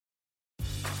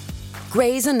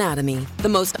Grey's Anatomy, the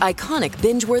most iconic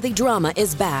binge-worthy drama,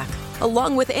 is back,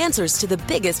 along with answers to the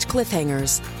biggest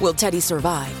cliffhangers. Will Teddy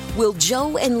survive? Will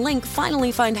Joe and Link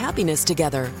finally find happiness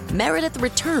together? Meredith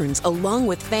returns along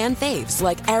with fan faves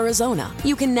like Arizona.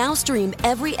 You can now stream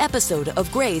every episode of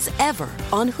Grey's ever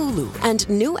on Hulu, and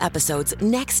new episodes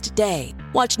next day.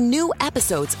 Watch new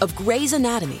episodes of Grey's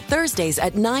Anatomy Thursdays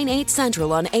at 9/8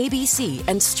 Central on ABC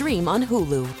and stream on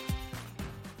Hulu.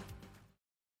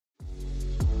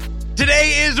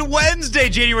 Today is Wednesday,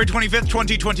 January 25th,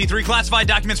 2023. Classified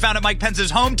documents found at Mike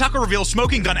Pence's home. Tucker reveals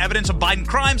smoking gun evidence of Biden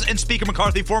crimes, and Speaker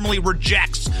McCarthy formally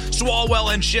rejects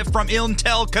Swalwell and Schiff from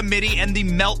Intel Committee, and the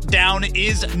meltdown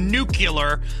is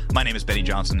nuclear. My name is Benny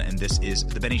Johnson, and this is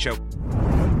The Benny Show.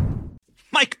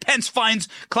 Mike Pence finds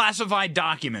classified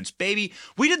documents. Baby,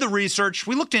 we did the research.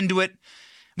 We looked into it.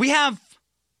 We have,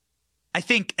 I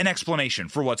think, an explanation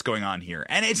for what's going on here.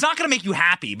 And it's not going to make you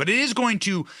happy, but it is going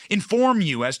to inform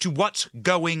you as to what's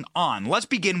going on. Let's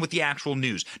begin with the actual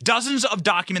news. Dozens of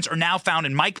documents are now found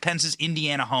in Mike Pence's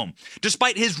Indiana home.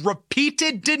 Despite his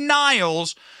repeated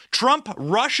denials, Trump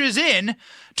rushes in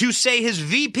to say his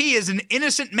VP is an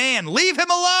innocent man. Leave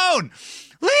him alone!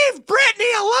 Leave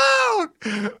Brittany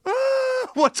alone!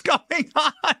 What's going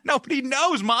on? Nobody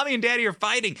knows. Mommy and Daddy are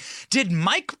fighting. Did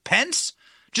Mike Pence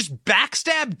just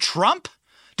backstab Trump?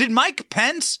 Did Mike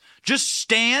Pence just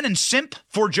stand and simp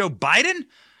for Joe Biden?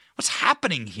 What's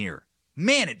happening here?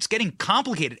 Man, it's getting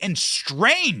complicated and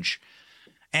strange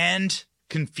and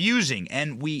confusing.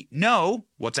 And we know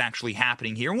what's actually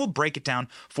happening here, and we'll break it down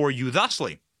for you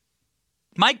thusly.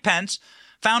 Mike Pence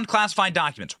found classified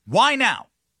documents. Why now?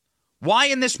 Why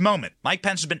in this moment? Mike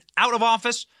Pence has been out of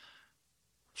office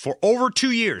for over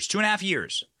 2 years, 2.5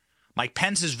 years. Mike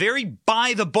Pence is very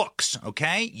by the books,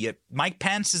 okay? Yet Mike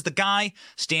Pence is the guy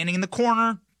standing in the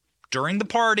corner during the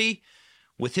party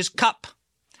with his cup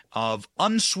of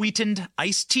unsweetened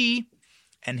iced tea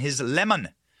and his lemon.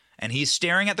 And he's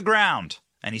staring at the ground,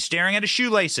 and he's staring at his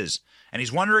shoelaces, and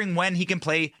he's wondering when he can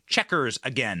play checkers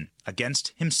again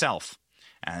against himself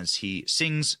as he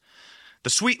sings the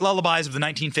sweet lullabies of the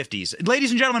 1950s. Ladies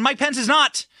and gentlemen, Mike Pence is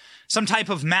not some type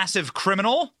of massive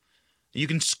criminal. You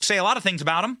can say a lot of things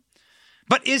about him.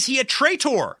 But is he a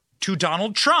traitor to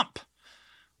Donald Trump?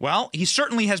 Well, he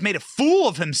certainly has made a fool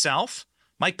of himself.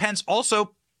 Mike Pence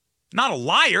also not a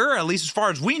liar, at least as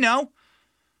far as we know.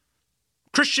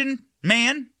 Christian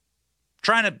man,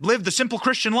 trying to live the simple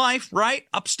Christian life, right?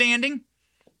 Upstanding.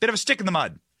 Bit of a stick in the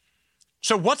mud.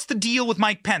 So what's the deal with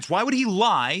Mike Pence? Why would he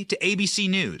lie to ABC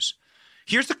News?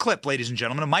 Here's the clip, ladies and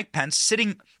gentlemen, of Mike Pence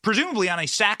sitting presumably on a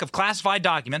sack of classified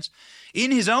documents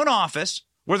in his own office,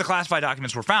 where the classified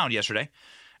documents were found yesterday,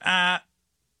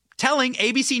 telling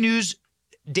ABC News'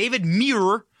 David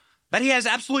Muir that he has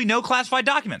absolutely no classified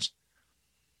documents.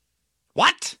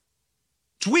 What?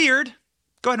 It's weird.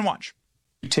 Go ahead and watch.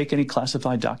 Did you take any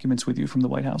classified documents with you from the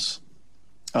White House?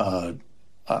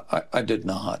 I did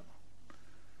not.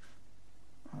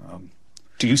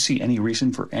 Do you see any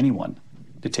reason for anyone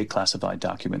to take classified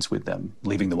documents with them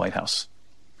leaving the White House?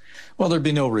 Well, there'd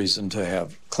be no reason to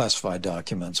have classified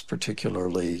documents,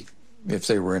 particularly if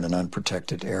they were in an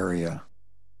unprotected area.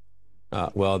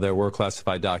 Well, there were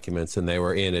classified documents, and they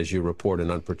were in, as you report,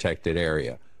 an unprotected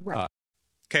area. Right.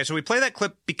 Okay, so we play that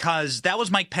clip because that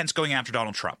was Mike Pence going after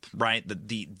Donald Trump, right?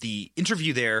 The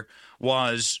interview there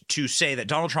was to say that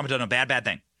Donald Trump had done a bad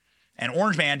thing, and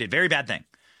Orange Man did a very bad thing.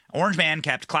 Orange Man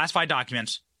kept classified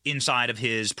documents inside of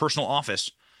his personal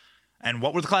office. And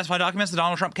what were the classified documents that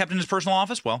Donald Trump kept in his personal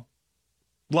office? Well,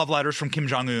 love letters from Kim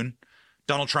Jong-un.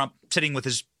 Donald Trump sitting with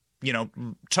his,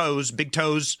 toes, big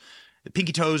toes,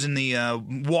 pinky toes in the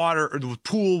water, or the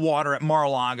pool water at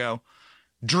Mar-a-Lago,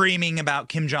 dreaming about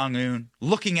Kim Jong-un,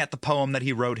 looking at the poem that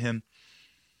he wrote him.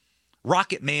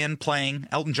 Rocket Man playing,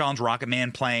 Elton John's Rocket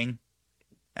Man playing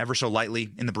ever so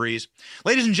lightly in the breeze.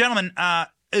 Ladies and gentlemen,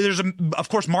 there's, of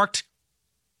course, marked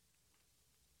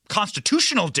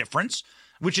constitutional difference,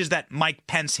 which is that Mike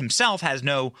Pence himself has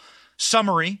no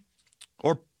summary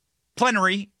or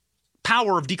plenary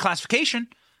power of declassification.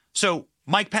 So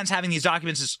Mike Pence having these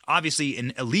documents is obviously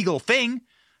an illegal thing.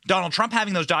 Donald Trump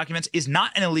having those documents is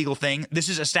not an illegal thing. This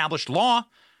is established law.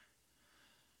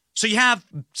 So you have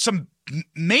some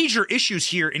major issues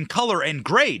here in color and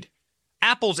grade.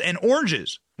 Apples and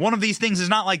oranges. One of these things is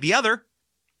not like the other.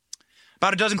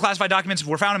 About a dozen classified documents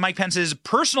were found in Mike Pence's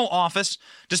personal office.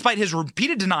 Despite his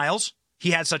repeated denials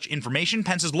he had such information,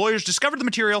 Pence's lawyers discovered the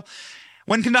material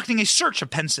when conducting a search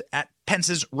of at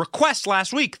Pence's request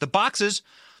last week. The boxes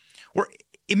were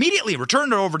immediately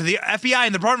returned over to the FBI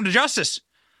and the Department of Justice.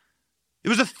 It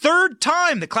was the third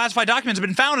time that classified documents have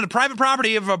been found in the private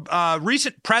property of a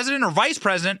recent president or vice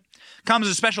president comes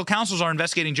as special counsels are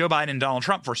investigating Joe Biden and Donald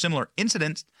Trump for similar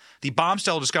incidents. The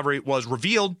bombshell discovery was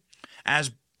revealed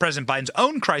as President Biden's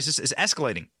own crisis is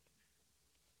escalating.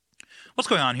 What's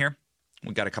going on here?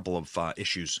 We've got a couple of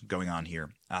issues going on here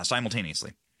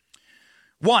simultaneously.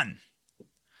 One,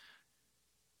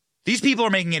 these people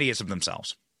are making idiots of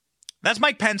themselves. That's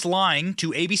Mike Pence lying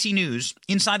to ABC News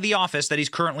inside the office that he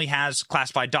currently has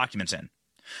classified documents in.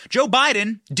 Joe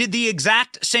Biden did the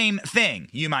exact same thing,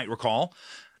 you might recall.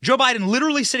 Joe Biden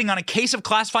literally sitting on a case of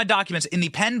classified documents in the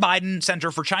Penn Biden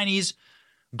Center for Chinese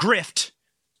Grift,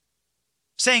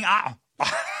 saying,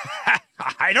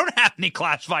 I don't have any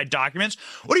classified documents.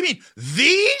 What do you mean?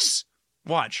 These?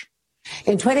 Watch.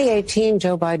 In 2018,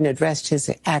 Joe Biden addressed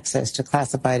his access to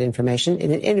classified information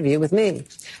in an interview with me.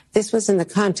 This was in the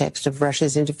context of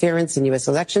Russia's interference in U.S.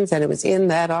 elections, and it was in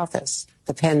that office,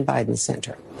 the Penn Biden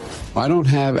Center. I don't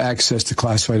have access to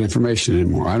classified information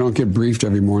anymore. I don't get briefed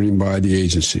every morning by the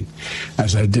agency,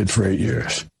 as I did for 8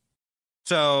 years.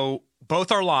 So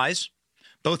both are lies.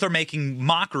 Both are making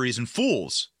mockeries and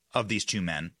fools of these two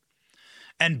men.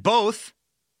 And both,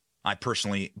 I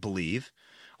personally believe,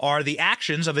 are the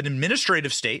actions of an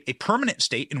administrative state, a permanent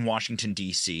state in Washington,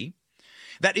 D.C.,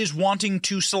 that is wanting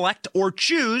to select or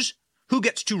choose who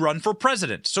gets to run for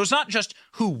president. So it's not just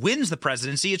who wins the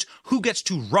presidency, it's who gets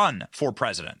to run for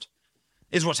president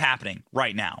is what's happening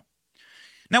right now.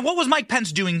 Now, what was Mike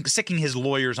Pence doing, sicking his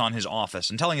lawyers on his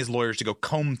office and telling his lawyers to go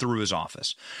comb through his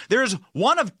office? There's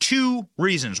one of two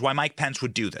reasons why Mike Pence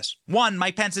would do this. One,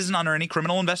 Mike Pence isn't under any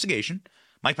criminal investigation.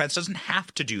 Mike Pence doesn't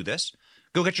have to do this.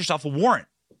 Go get yourself a warrant,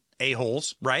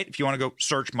 a-holes, right? If you want to go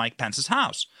search Mike Pence's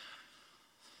house.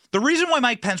 The reason why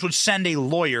Mike Pence would send a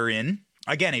lawyer in,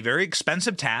 again, a very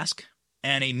expensive task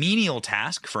and a menial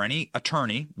task for any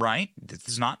attorney, right? This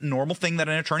is not a normal thing that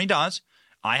an attorney does.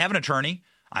 I have an attorney.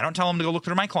 I don't tell him to go look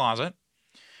through my closet.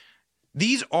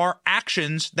 These are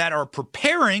actions that are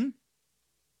preparing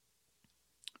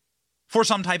for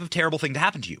some type of terrible thing to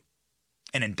happen to you.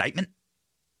 An indictment,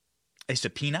 a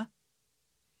subpoena,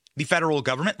 the federal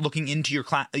government looking into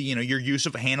your use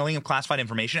of handling of classified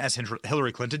information, as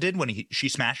Hillary Clinton did when she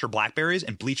smashed her BlackBerries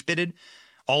and bleach bitted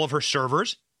all of her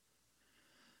servers.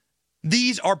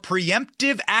 These are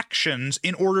preemptive actions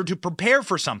in order to prepare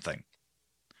for something.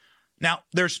 Now,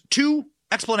 there's two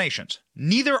explanations.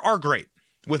 Neither are great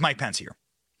with Mike Pence here.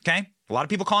 Okay? A lot of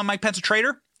people calling Mike Pence a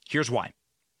traitor. Here's why.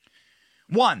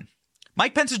 One,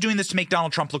 Mike Pence is doing this to make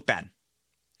Donald Trump look bad.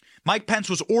 Mike Pence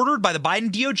was ordered by the Biden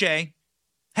DOJ,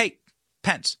 hey,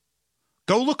 Pence,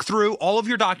 go look through all of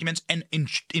your documents and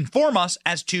inform us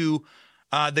as to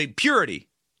the purity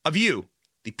of you,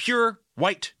 the pure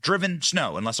white driven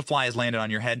snow, unless a fly has landed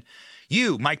on your head.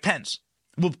 You, Mike Pence,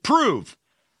 will prove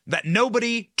that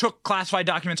nobody took classified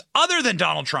documents other than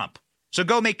Donald Trump. So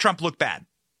go make Trump look bad.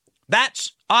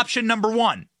 That's option number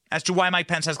one as to why Mike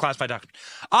Pence has classified documents.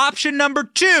 Option number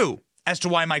two as to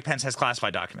why Mike Pence has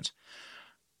classified documents.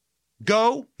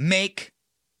 Go make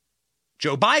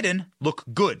Joe Biden look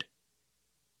good.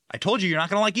 I told you you're not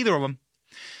going to like either of them.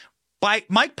 By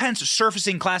Mike Pence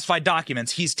surfacing classified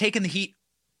documents, he's taken the heat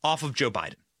off of Joe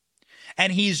Biden.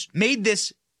 And he's made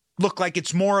this look like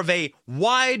it's more of a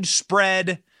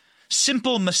widespread,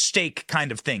 simple mistake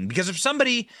kind of thing. Because if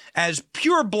somebody as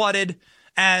pure-blooded,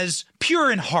 as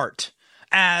pure in heart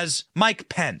as Mike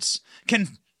Pence can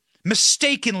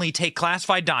mistakenly take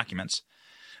classified documents,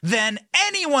 then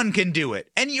anyone can do it.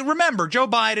 And you remember, Joe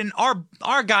Biden,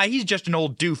 our guy, he's just an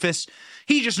old doofus.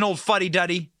 He's just an old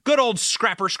fuddy-duddy. Good old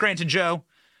scrapper Scranton Joe.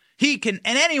 He can,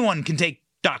 and anyone can take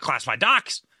classified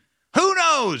docs. Who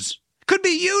knows? Could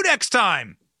be you next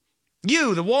time.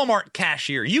 You, the Walmart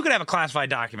cashier, you could have a classified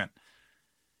document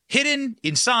hidden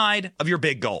inside of your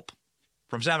Big Gulp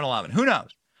from 7-Eleven. Who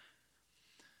knows?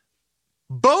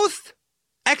 Both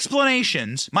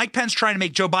explanations, Mike Pence trying to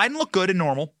make Joe Biden look good and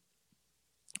normal,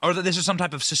 or that this is some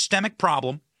type of systemic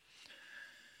problem,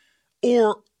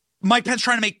 or Mike Pence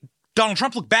trying to make Donald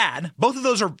Trump look bad, both of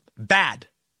those are bad.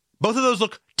 Both of those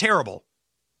look terrible.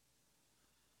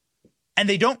 And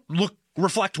they don't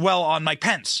reflect well on Mike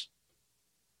Pence,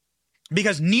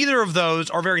 because neither of those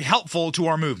are very helpful to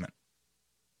our movement.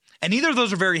 And neither of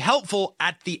those are very helpful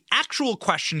at the actual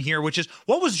question here, which is,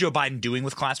 what was Joe Biden doing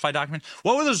with classified documents?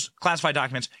 What were those classified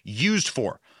documents used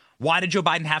for? Why did Joe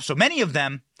Biden have so many of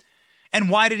them? And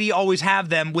why did he always have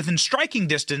them within striking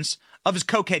distance of his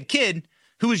cokehead kid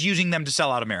who was using them to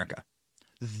sell out America?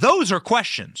 Those are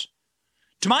questions.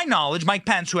 To my knowledge, Mike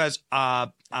Pence, who has a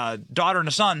daughter and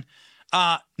a son,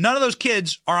 none of those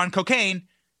kids are on cocaine,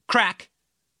 crack,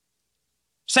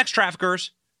 sex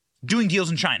traffickers, doing deals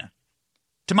in China.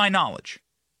 To my knowledge.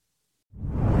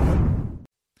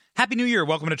 Happy New Year.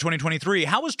 Welcome to 2023.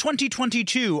 How was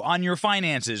 2022 on your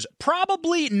finances?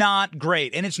 Probably not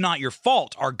great, and it's not your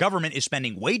fault. Our government is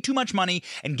spending way too much money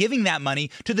and giving that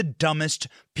money to the dumbest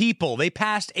people. They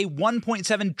passed a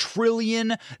 $1.7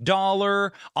 trillion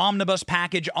omnibus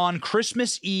package on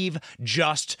Christmas Eve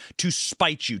just to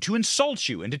spite you, to insult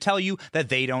you, and to tell you that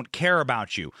they don't care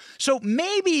about you. So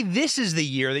maybe this is the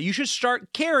year that you should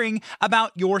start caring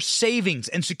about your savings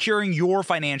and securing your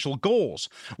financial goals.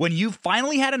 When you've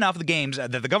finally had enough of the games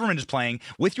that the government is playing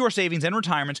with your savings and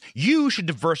retirements, you should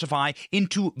diversify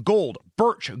into gold,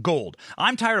 Birch Gold.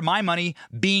 I'm tired of my money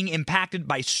being impacted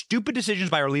by stupid decisions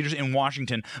by our leaders in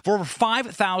Washington. For over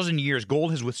 5,000 years,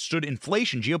 gold has withstood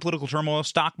inflation, geopolitical turmoil,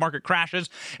 stock market crashes,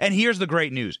 and here's the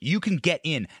great news. You can get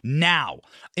in now.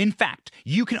 In fact,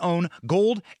 you can own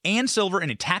gold and silver in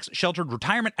a tax-sheltered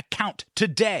retirement account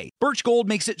today. Birch Gold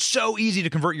makes it so easy to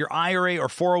convert your IRA or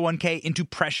 401k into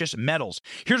precious metals.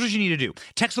 Here's what you need to do.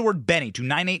 Text the word Benny to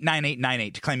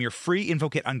 989898 to claim your free info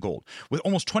kit on gold. With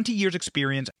almost 20 years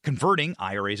experience converting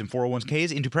IRAs and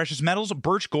 401ks into precious metals,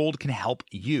 Birch Gold can help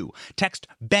you. Text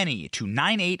Benny to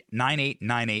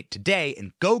 989898 today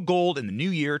and go gold in the new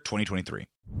year 2023.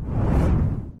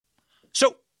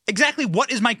 So, exactly what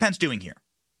is Mike Pence doing here?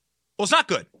 Well, it's not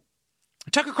good.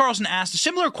 Tucker Carlson asked a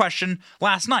similar question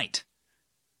last night.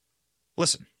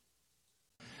 Listen.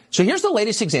 So here's the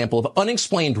latest example of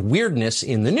unexplained weirdness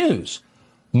in the news.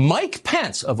 Mike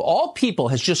Pence, of all people,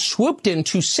 has just swooped in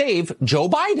to save Joe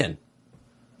Biden.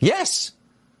 Yes,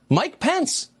 Mike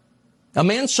Pence, a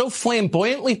man so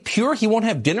flamboyantly pure he won't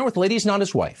have dinner with ladies not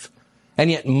his wife.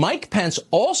 And yet Mike Pence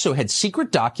also had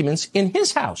secret documents in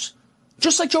his house,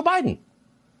 just like Joe Biden.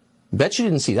 Bet you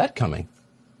didn't see that coming.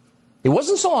 It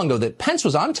wasn't so long ago that Pence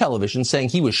was on television saying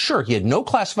he was sure he had no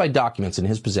classified documents in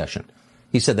his possession.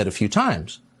 He said that a few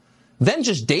times. Then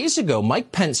just days ago,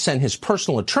 Mike Pence sent his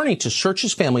personal attorney to search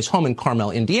his family's home in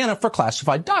Carmel, Indiana for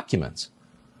classified documents.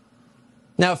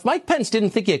 Now, if Mike Pence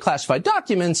didn't think he had classified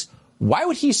documents, why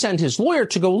would he send his lawyer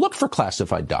to go look for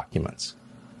classified documents?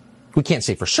 We can't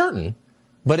say for certain,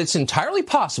 but it's entirely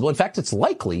possible, in fact, it's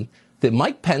likely, that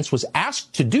Mike Pence was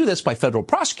asked to do this by federal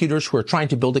prosecutors who are trying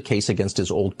to build a case against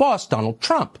his old boss, Donald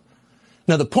Trump.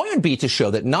 Now, the point would be to show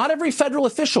that not every federal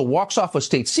official walks off with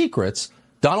state secrets.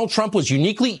 Donald Trump was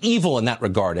uniquely evil in that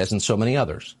regard, as in so many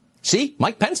others. See,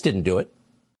 Mike Pence didn't do it.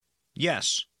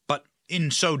 Yes, but in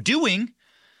so doing,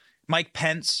 Mike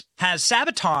Pence has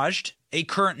sabotaged a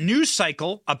current news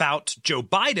cycle about Joe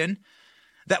Biden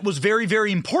that was very,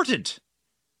 very important,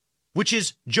 which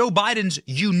is Joe Biden's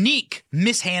unique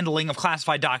mishandling of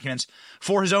classified documents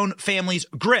for his own family's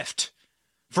grift,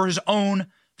 for his own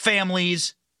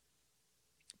family's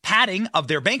padding of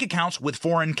their bank accounts with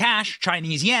foreign cash,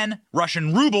 Chinese yen,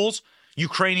 Russian rubles,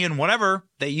 Ukrainian whatever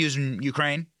they use in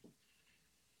Ukraine,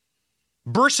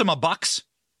 Bursima bucks.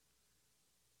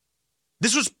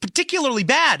 This was particularly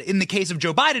bad in the case of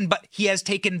Joe Biden, but he has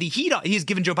taken the heat off. He has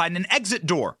given Joe Biden an exit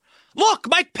door. Look,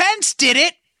 Mike Pence did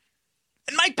it.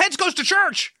 And Mike Pence goes to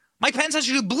church. Mike Pence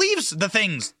actually believes the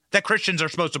things that Christians are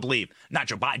supposed to believe. Not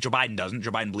Joe Biden. Joe Biden doesn't. Joe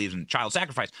Biden believes in child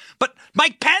sacrifice. But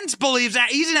Mike Pence believes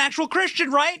that. He's an actual Christian,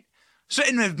 right? So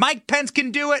and if Mike Pence can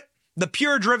do it, the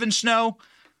pure driven snow,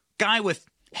 guy with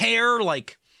hair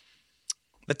like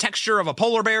the texture of a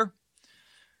polar bear,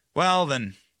 well,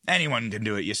 then anyone can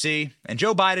do it, you see. And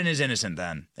Joe Biden is innocent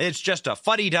then. It's just a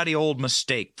fuddy-duddy old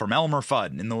mistake from Elmer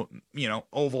Fudd in the,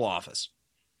 Oval Office.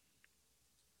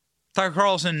 Tucker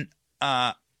Carlson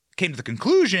came to the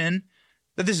conclusion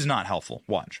that this is not helpful.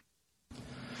 Watch.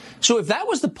 So if that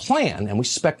was the plan, and we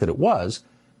suspect that it was,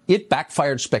 it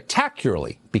backfired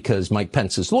spectacularly because Mike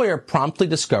Pence's lawyer promptly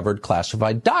discovered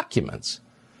classified documents.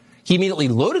 He immediately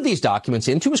loaded these documents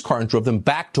into his car and drove them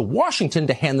back to Washington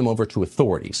to hand them over to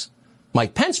authorities.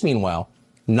 Mike Pence, meanwhile,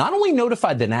 not only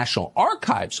notified the National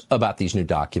Archives about these new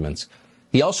documents,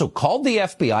 he also called the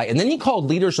FBI, and then he called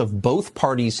leaders of both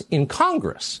parties in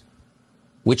Congress,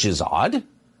 which is odd,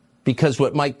 because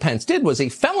what Mike Pence did was a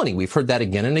felony. We've heard that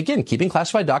again and again. Keeping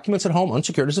classified documents at home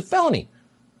unsecured is a felony.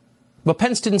 But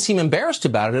Pence didn't seem embarrassed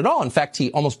about it at all. In fact,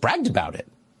 he almost bragged about it.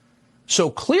 So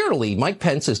clearly, Mike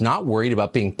Pence is not worried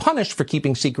about being punished for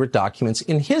keeping secret documents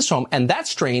in his home. And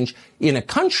that's strange in a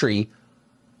country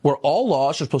where all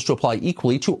laws are supposed to apply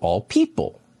equally to all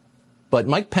people. But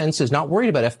Mike Pence is not worried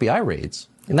about FBI raids.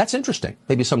 And that's interesting.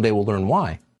 Maybe someday we'll learn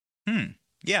why.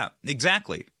 Yeah,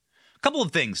 exactly. A couple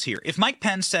of things here. If Mike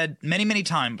Pence said many, many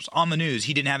times on the news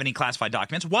he didn't have any classified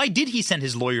documents, why did he send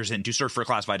his lawyers in to search for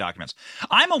classified documents?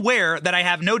 I'm aware that I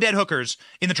have no dead hookers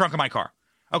in the trunk of my car.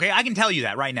 Okay, I can tell you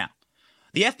that right now.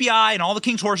 The FBI and all the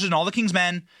king's horses and all the king's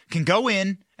men can go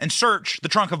in and search the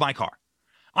trunk of my car.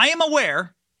 I am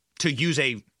aware, to use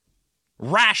a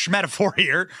rash metaphor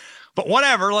here, but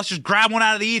whatever. Let's just grab one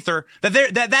out of the ether.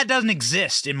 That doesn't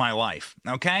exist in my life.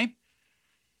 Okay.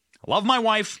 Love my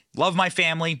wife, love my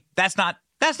family. That's not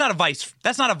a vice.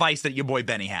 That's not a vice that your boy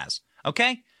Benny has.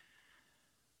 Okay.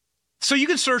 So you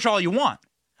can search all you want.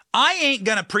 I ain't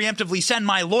gonna preemptively send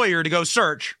my lawyer to go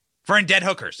search for any dead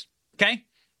hookers. Okay.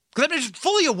 Because I'm just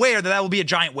fully aware that will be a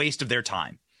giant waste of their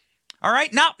time. All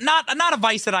right, not a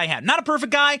vice that I have. Not a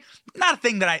perfect guy. Not a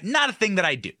thing that I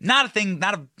do. Not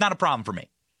a problem for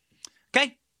me.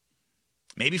 Okay,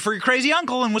 maybe for your crazy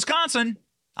uncle in Wisconsin.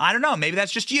 I don't know. Maybe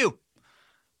that's just you,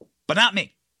 but not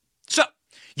me. So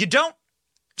you don't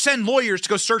send lawyers to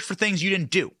go search for things you didn't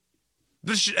do.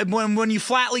 When you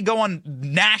flatly go on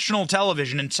national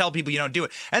television and tell people you don't do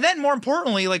it. And then more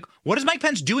importantly, like, what is Mike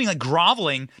Pence doing? Like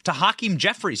groveling to Hakeem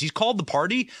Jeffries. He's called the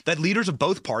party, the leaders of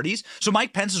both parties. So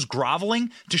Mike Pence is groveling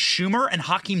to Schumer and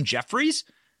Hakeem Jeffries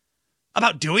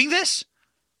about doing this?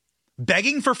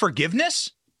 Begging for forgiveness?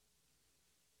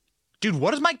 Dude,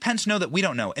 what does Mike Pence know that we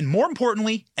don't know? And more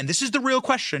importantly, and this is the real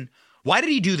question, why did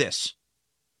he do this?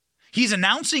 He's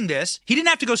announcing this. He didn't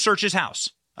have to go search his house.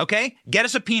 Okay? Get a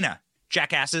subpoena,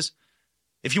 jackasses,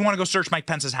 if you want to go search Mike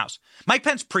Pence's house. Mike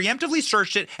Pence preemptively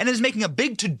searched it and is making a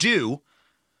big to-do.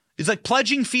 It's like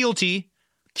pledging fealty,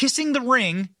 kissing the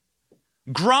ring,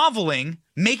 groveling,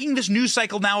 making this news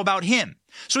cycle now about him.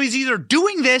 So he's either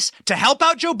doing this to help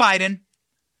out Joe Biden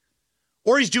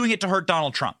or he's doing it to hurt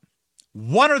Donald Trump.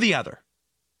 One or the other.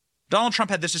 Donald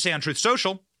Trump had this to say on Truth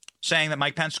Social, saying that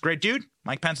Mike Pence is a great dude.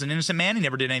 Mike Pence is an innocent man. He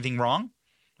never did anything wrong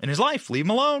in his life. Leave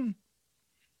him alone.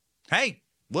 Hey,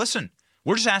 listen.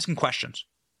 We're just asking questions.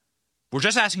 We're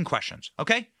just asking questions,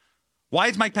 okay? Why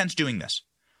is Mike Pence doing this?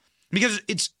 Because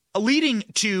it's leading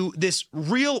to this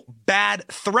real bad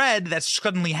thread that's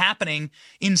suddenly happening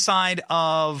inside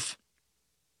of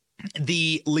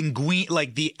the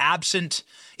the absent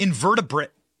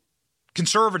invertebrate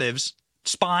conservatives,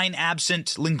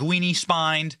 spine-absent,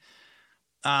 linguini-spined,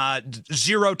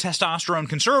 zero testosterone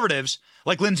conservatives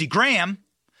like Lindsey Graham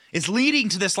is leading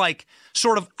to this like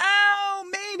sort of,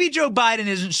 maybe Joe Biden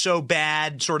isn't so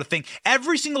bad sort of thing.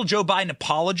 Every single Joe Biden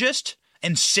apologist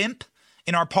and simp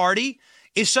in our party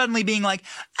is suddenly being like,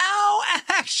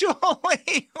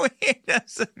 actually,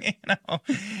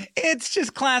 it's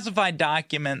just classified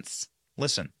documents.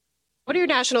 Listen. What are your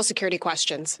national security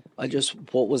questions?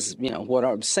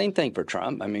 Same thing for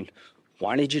Trump. I mean,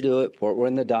 why did you do it? What were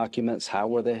in the documents? How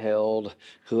were they held?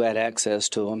 Who had access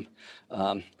to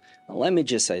them? Let me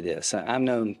just say this. I've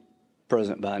known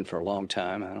President Biden for a long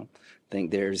time. I don't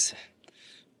think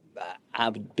I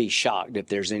would be shocked if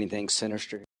there's anything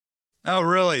sinister. Oh,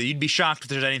 really? You'd be shocked if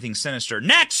there's anything sinister.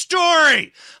 Next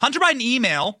story! Hunter Biden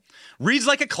email reads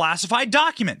like a classified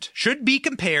document. Should be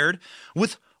compared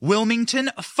with Wilmington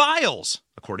files,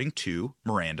 according to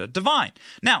Miranda Devine.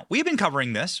 Now, we've been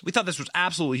covering this. We thought this was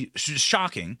absolutely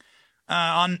shocking.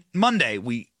 On Monday,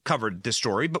 we covered this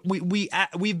story, but we've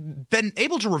been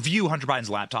able to review Hunter Biden's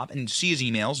laptop and see his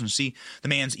emails and see the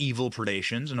man's evil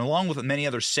predations, and along with many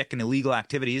other sick and illegal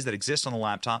activities that exist on the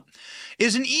laptop,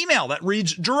 is an email that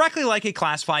reads directly like a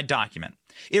classified document.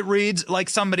 It reads like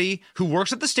somebody who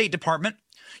works at the State Department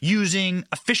using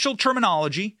official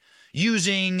terminology,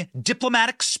 using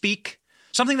diplomatic speak,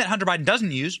 something that Hunter Biden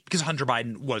doesn't use because Hunter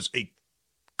Biden was a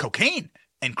cocaine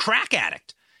and crack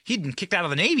addict. He'd been kicked out of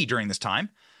the Navy during this time.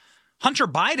 Hunter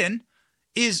Biden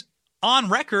is on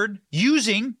record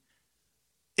using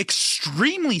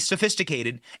extremely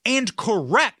sophisticated and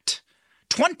correct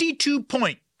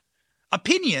 22-point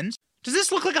opinions. Does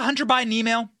this look like a Hunter Biden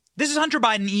email? This is Hunter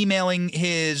Biden emailing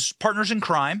his partners in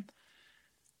crime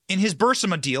in his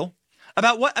Burisma deal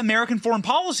about what American foreign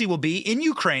policy will be in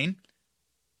Ukraine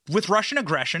with Russian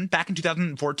aggression back in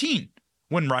 2014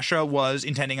 when Russia was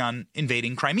intending on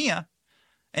invading Crimea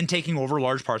and taking over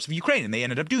large parts of Ukraine, and they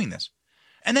ended up doing this.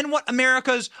 And then what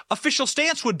America's official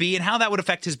stance would be and how that would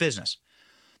affect his business.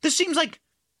 This seems like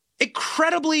an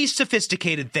incredibly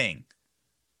sophisticated thing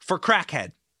for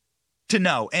Crackhead to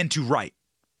know and to write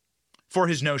for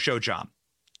his no-show job.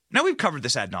 Now, we've covered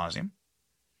this ad nauseum.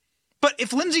 But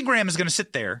if Lindsey Graham is going to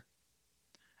sit there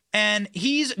and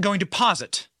he's going to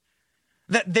posit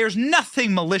that there's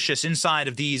nothing malicious inside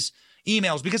of these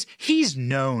emails because he's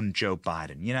known Joe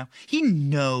Biden, you know? He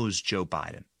knows Joe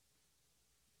Biden.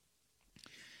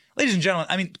 Ladies and gentlemen,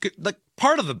 I mean, like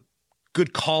part of the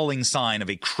good calling sign of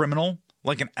a criminal,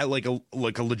 like a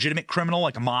legitimate criminal,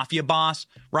 like a mafia boss,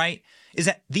 right, is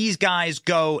that these guys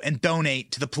go and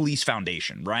donate to the police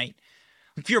foundation, right?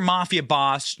 If you're a mafia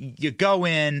boss, you go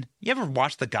in. You ever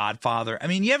watch The Godfather? I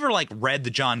mean, you ever read the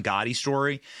John Gotti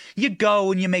story? You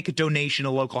go and you make a donation to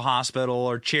a local hospital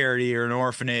or charity or an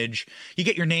orphanage. You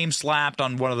get your name slapped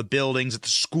on one of the buildings at the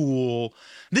school.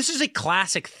 This is a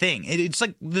classic thing. It's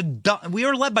like we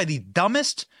are led by the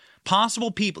dumbest possible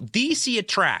people. DC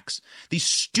attracts the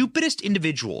stupidest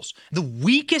individuals, the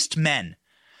weakest men,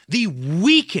 the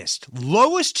weakest,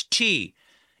 lowest T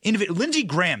individual. Lindsey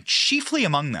Graham, chiefly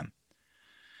among them.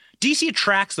 DC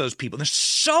attracts those people. They're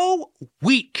so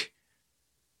weak.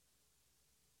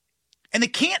 And they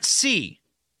can't see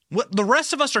what the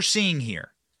rest of us are seeing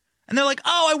here. And they're like,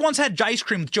 oh, I once had ice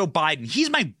cream with Joe Biden.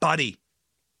 He's my buddy.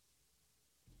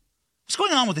 What's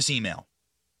going on with this email?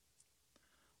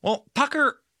 Well,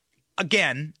 Tucker,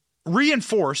 again,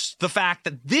 reinforced the fact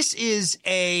that this is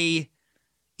a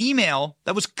email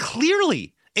that was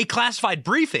clearly a classified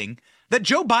briefing that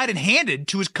Joe Biden handed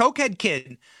to his cokehead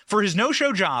kid for his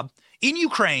no-show job in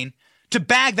Ukraine to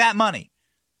bag that money.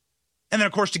 And then,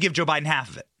 of course, to give Joe Biden half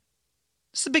of it.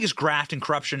 This is the biggest graft and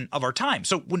corruption of our time.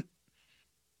 So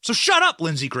shut up,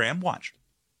 Lindsey Graham. Watch.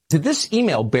 This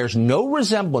email bears no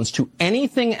resemblance to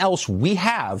anything else we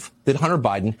have that Hunter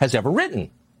Biden has ever written.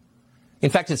 In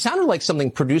fact, it sounded like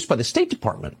something produced by the State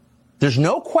Department. There's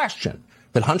no question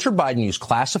that Hunter Biden used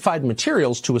classified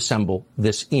materials to assemble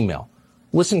this email.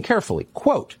 Listen carefully.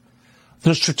 Quote,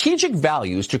 the strategic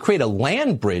value is to create a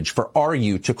land bridge for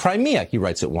RU to Crimea, he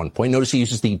writes at one point. Notice he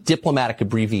uses the diplomatic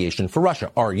abbreviation for Russia,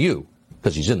 RU,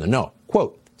 because he's in the know.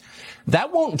 Quote,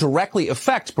 that won't directly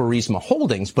affect Burisma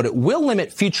Holdings, but it will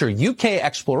limit future UK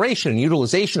exploration and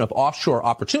utilization of offshore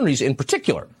opportunities in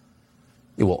particular.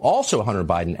 It will also, Hunter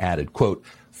Biden added, quote,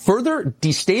 further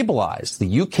destabilize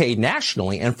the UK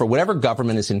nationally and for whatever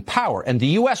government is in power, and the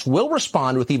U.S. will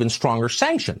respond with even stronger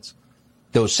sanctions.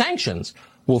 Those sanctions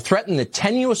will threaten the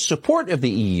tenuous support of the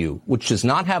EU, which does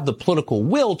not have the political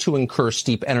will to incur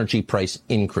steep energy price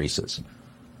increases,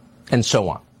 and so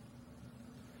on.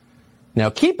 Now,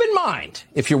 keep in mind,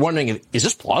 if you're wondering, is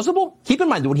this plausible? Keep in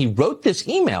mind that when he wrote this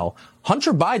email,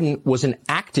 Hunter Biden was an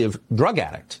active drug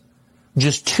addict.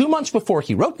 Just 2 months before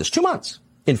he wrote this, 2 months,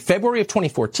 in February of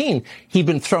 2014, he'd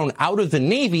been thrown out of the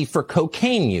Navy for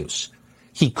cocaine use.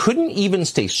 He couldn't even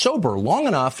stay sober long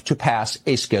enough to pass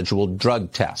a scheduled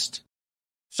drug test.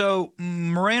 So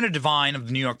Miranda Devine of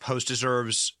the New York Post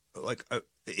deserves,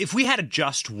 if we had a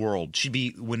just world, she'd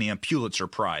be winning a Pulitzer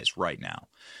Prize right now.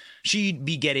 She'd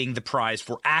be getting the prize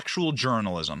for actual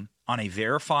journalism on a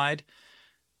verified,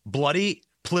 bloody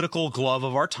political glove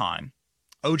of our time,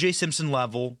 O.J. Simpson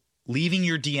level, leaving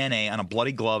your DNA on a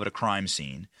bloody glove at a crime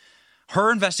scene.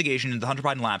 Her investigation into the Hunter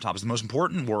Biden laptop is the most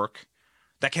important work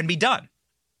that can be done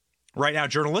right now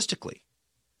journalistically.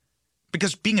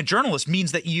 Because being a journalist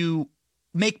means that you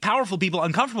make powerful people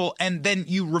uncomfortable and then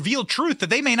you reveal truth that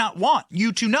they may not want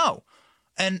you to know.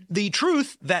 And the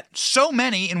truth that so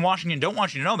many in Washington don't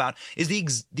want you to know about is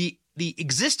the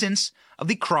existence of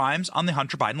the crimes on the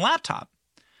Hunter Biden laptop.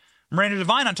 Miranda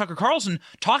Devine on Tucker Carlson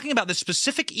talking about this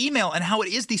specific email and how it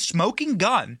is the smoking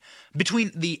gun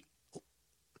between the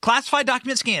classified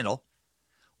document scandal,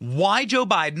 why Joe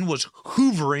Biden was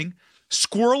hoovering,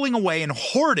 squirreling away, and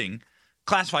hoarding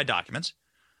classified documents,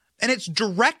 and its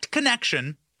direct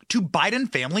connection to Biden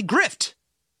family grift.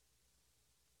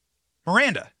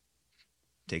 Miranda,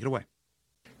 take it away.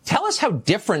 Tell us how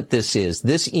different this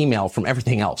email, from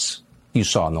everything else you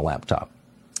saw on the laptop.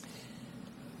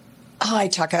 Hi,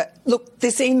 Tucker. Look,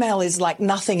 this email is like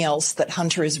nothing else that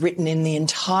Hunter has written in the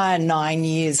entire 9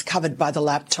 years covered by the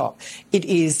laptop. It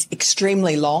is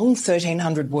extremely long,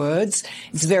 1,300 words.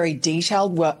 It's very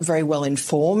detailed, very well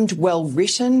informed, well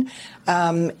written.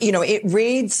 It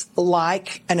reads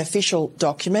like an official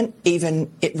document,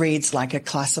 even it reads like a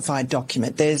classified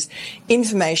document. There's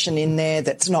information in there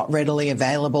that's not readily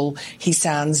available. He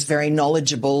sounds very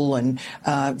knowledgeable and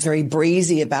very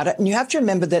breezy about it. And you have to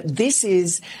remember that this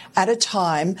is at a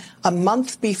time, a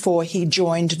month before he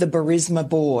joined the Burisma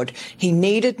board. He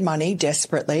needed money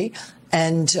desperately,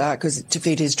 and because to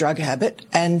feed his drug habit,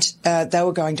 and they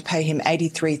were going to pay him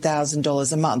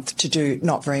 $83,000 a month to do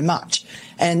not very much.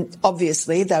 And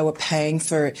obviously they were paying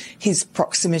for his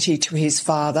proximity to his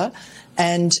father,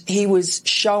 and he was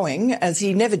showing, as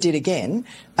he never did again,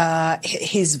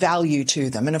 his value to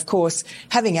them. And of course,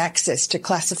 having access to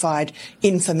classified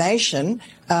information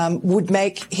would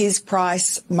make his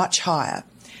price much higher.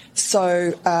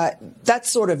 So that's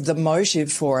sort of the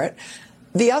motive for it.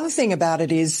 The other thing about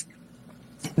it is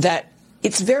that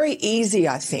It's very easy,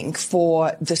 I think,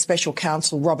 for the special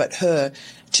counsel, Robert Hur,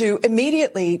 to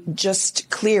immediately just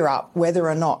clear up whether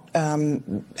or not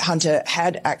Hunter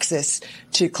had access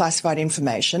to classified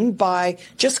information by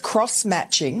just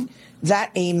cross-matching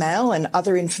that email and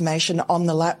other information on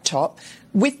the laptop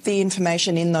with the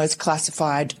information in those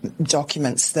classified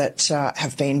documents that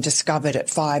have been discovered at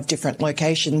 5 different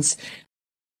locations.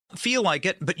 Feel like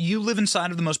it, but you live inside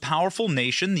of the most powerful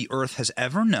nation the earth has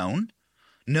ever known.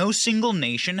 No single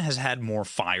nation has had more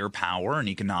firepower and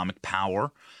economic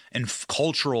power and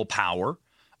cultural power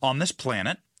on this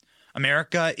planet.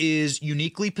 America is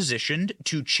uniquely positioned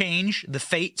to change the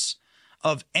fates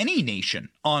of any nation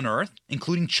on earth,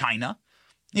 including China.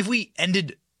 If we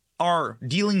ended our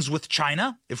dealings with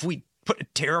China, if we put a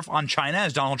tariff on China,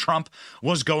 as Donald Trump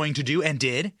was going to do and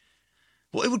did,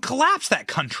 well, it would collapse that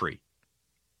country.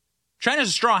 China's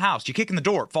a straw house. You kick in the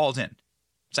door, it falls in.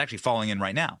 It's actually falling in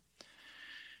right now.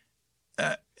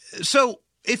 So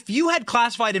if you had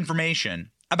classified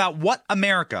information about what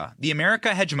America, the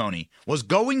America hegemony, was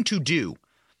going to do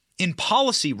in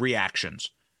policy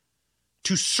reactions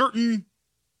to certain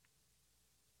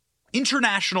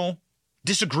international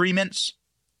disagreements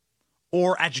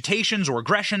or agitations or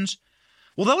aggressions,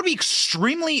 well, that would be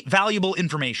extremely valuable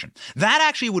information. That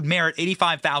actually would merit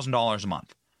 $85,000 a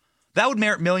month. That would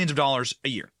merit millions of dollars a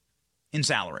year in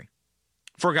salary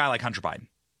for a guy like Hunter Biden.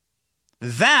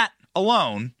 That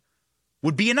alone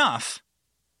would be enough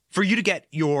for you to get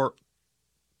your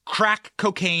crack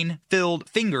cocaine-filled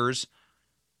fingers,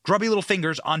 grubby little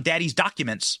fingers on daddy's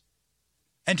documents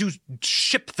and to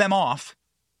ship them off.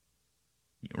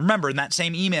 Remember, in that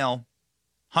same email,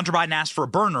 Hunter Biden asked for a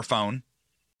burner phone.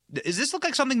 Does this look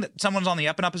like something that someone's on the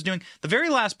up and up is doing? The very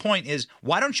last point is,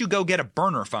 why don't you go get a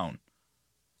burner phone?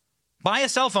 Buy a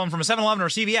cell phone from a 7-Eleven or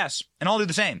CVS, and I'll do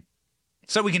the same.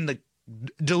 So we can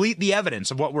delete the evidence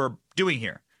of what we're doing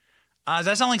here. Does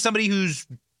that sound like somebody who's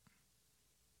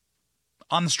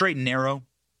on the straight and narrow?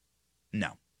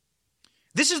 No.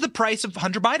 This is the price of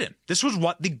Hunter Biden. This was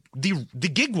what the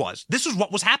gig was. This was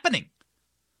what was happening.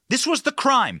 This was the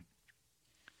crime.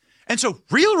 And so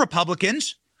real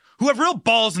Republicans who have real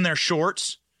balls in their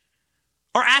shorts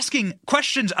are asking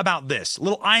questions about this. A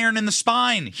little iron in the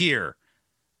spine here.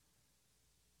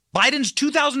 Biden's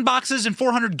 2,000 boxes and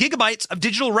 400 gigabytes of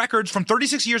digital records from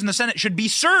 36 years in the Senate should be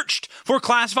searched for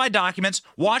classified documents.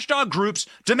 Watchdog groups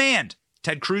demand.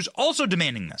 Ted Cruz also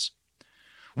demanding this.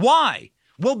 Why?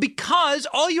 Well, because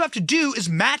all you have to do is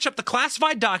match up the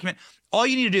classified document. All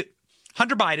you need to do,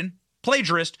 Hunter Biden,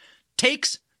 plagiarist,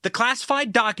 takes the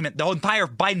classified document, the whole entire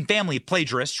Biden family of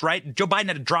plagiarists, right? Joe Biden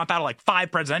had to drop out of like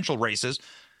 5 presidential races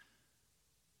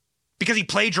because he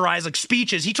plagiarized like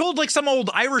speeches. He told like some old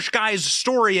Irish guy's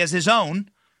story as his own.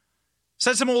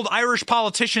 Said some old Irish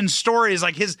politician's story as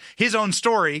like his own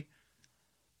story.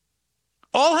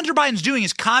 All Hunter Biden's doing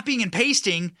is copying and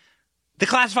pasting the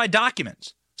classified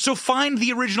documents. So find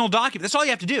the original document. That's all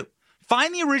you have to do.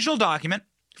 Find the original document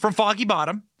from Foggy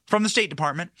Bottom, from the State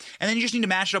Department, and then you just need to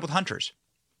match it up with Hunter's.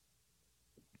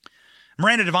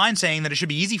 Miranda Devine saying that it should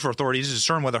be easy for authorities to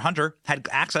discern whether Hunter had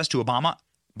access to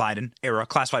Obama-Biden era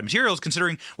classified materials,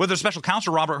 considering whether special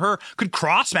counsel Robert Hur could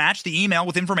cross-match the email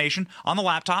with information on the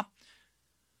laptop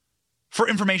for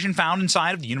information found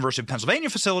inside of the University of Pennsylvania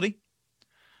facility.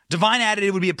 Devine added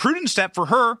it would be a prudent step for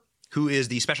Hur, who is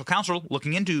the special counsel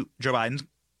looking into Joe Biden's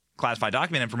classified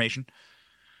document information,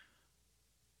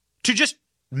 to just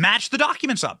match the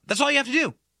documents up. That's all you have to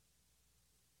do.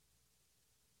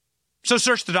 So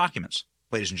search the documents,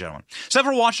 ladies and gentlemen.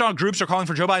 Several watchdog groups are calling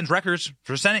for Joe Biden's records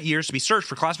for Senate years to be searched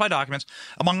for classified documents,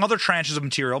 among other tranches of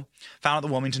material found at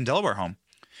the Wilmington, Delaware home.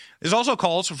 There's also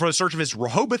calls for a search of his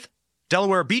Rehoboth,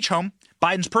 Delaware beach home.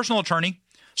 Biden's personal attorney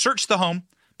searched the home,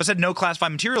 but said no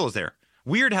classified material is there.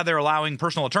 Weird how they're allowing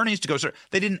personal attorneys to go search.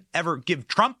 They didn't ever give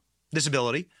Trump this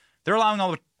ability. They're allowing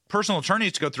all the personal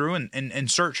attorneys to go through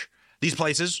and search these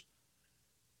places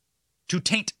to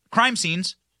taint crime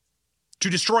scenes,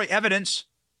 to destroy evidence,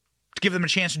 to give them a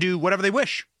chance to do whatever they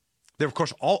wish. They're, of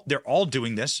course, they're all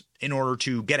doing this in order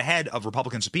to get ahead of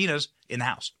Republican subpoenas in the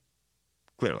House,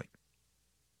 clearly.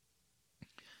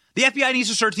 The FBI needs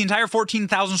to search the entire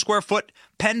 14,000 square foot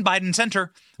Penn Biden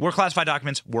Center where classified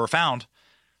documents were found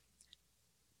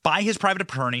by his private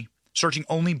attorney, searching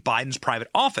only Biden's private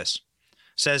office,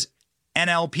 says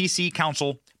NLPC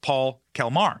counsel Paul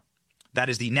Kelmar. That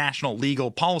is the National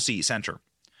Legal Policy Center,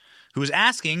 who is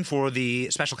asking for the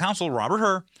special counsel, Robert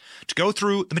Hur, to go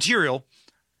through the material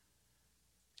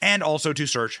and also to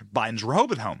search Biden's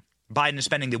Rehoboth home. Biden is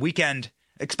spending the weekend.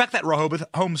 Expect that Rehoboth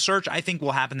home search, I think,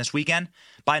 will happen this weekend.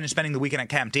 Biden is spending the weekend at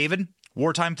Camp David,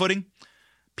 wartime footing.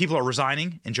 people are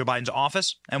resigning in Joe Biden's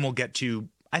office, and we'll get to,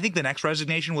 I think, the next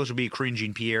resignation, which will be Karine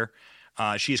Jean-Pierre.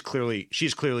 She is clearly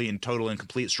in total and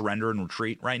complete surrender and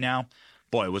retreat right now.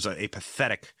 Boy, it was a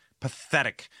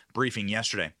pathetic briefing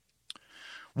yesterday.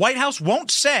 White House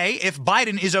won't say if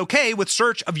Biden is okay with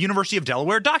search of University of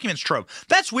Delaware documents trove.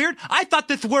 That's weird. I thought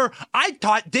this were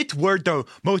the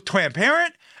most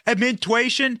transparent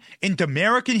administration in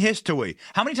American history.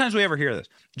 How many times do we ever hear this?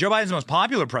 Joe Biden's the most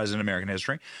popular president in American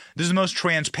history. This is the most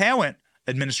transparent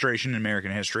administration in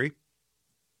American history.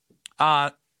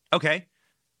 Okay.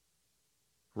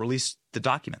 Release the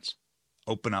documents.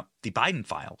 Open up the Biden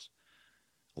files.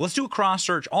 Let's do a cross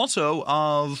search also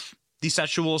of the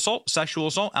sexual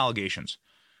assault allegations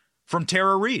from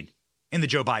Tara Reade in the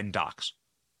Joe Biden docs.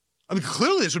 I mean,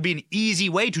 clearly this would be an easy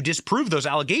way to disprove those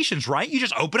allegations, right? You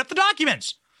just open up the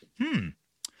documents.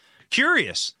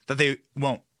 Curious that they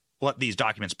won't let these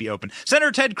documents be open.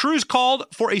 Senator Ted Cruz called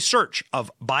for a search of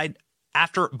Biden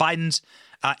after Biden's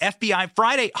FBI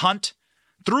Friday hunt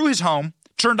through his home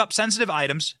turned up sensitive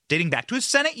items dating back to his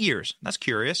Senate years. That's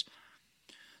curious.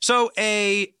 So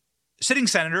a sitting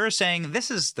senator is saying this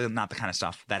is not the kind of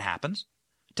stuff that happens.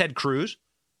 Ted Cruz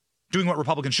doing what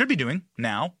Republicans should be doing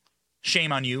now.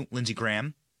 Shame on you, Lindsey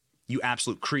Graham, you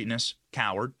absolute cretinous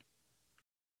coward.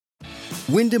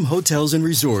 Wyndham Hotels and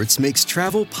Resorts makes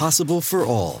travel possible for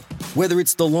all. Whether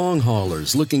it's the long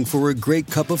haulers looking for a great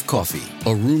cup of coffee,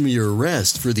 a roomier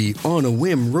rest for the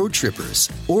on-a-whim road trippers,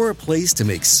 or a place to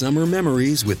make summer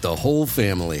memories with the whole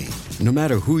family. No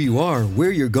matter who you are,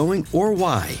 where you're going, or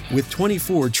why, with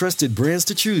 24 trusted brands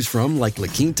to choose from like La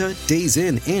Quinta, Days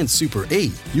Inn, and Super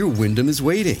 8, your Wyndham is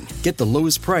waiting. Get the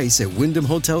lowest price at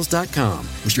WyndhamHotels.com.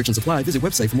 Restrictions apply. Visit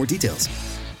website for more details.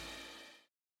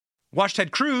 Watch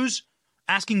Ted Cruz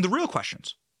asking the real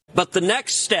questions. But the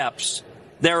next steps,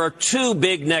 there are two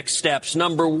big next steps.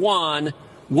 Number one,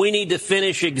 we need to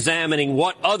finish examining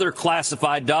what other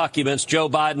classified documents Joe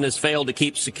Biden has failed to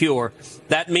keep secure.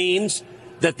 That means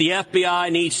that the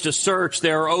FBI needs to search.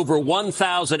 There are over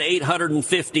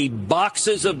 1,850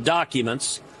 boxes of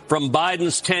documents from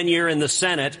Biden's tenure in the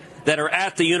Senate that are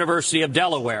at the University of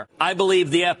Delaware. I believe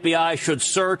the FBI should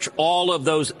search all of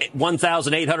those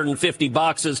 1,850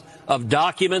 boxes of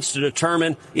documents to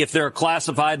determine if there are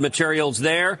classified materials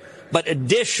there. But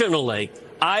additionally,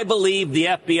 I believe the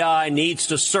FBI needs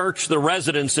to search the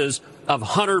residences of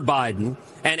Hunter Biden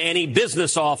and any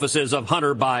business offices of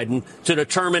Hunter Biden to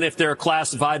determine if there are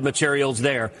classified materials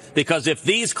there. Because if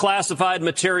these classified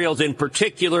materials in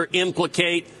particular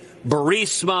implicate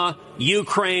Burisma,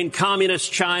 Ukraine,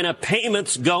 Communist China,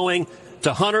 payments going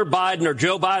to Hunter Biden or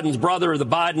Joe Biden's brother or the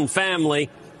Biden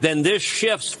family, then this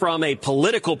shifts from a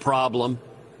political problem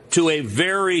to a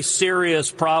very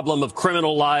serious problem of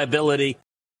criminal liability.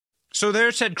 So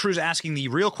there's Ted Cruz asking the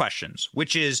real questions,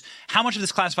 which is how much of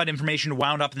this classified information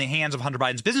wound up in the hands of Hunter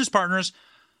Biden's business partners,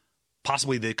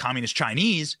 possibly the Communist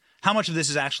Chinese? How much of this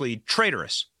is actually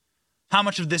traitorous? How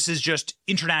much of this is just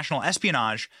international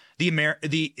espionage, the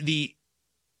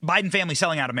Biden family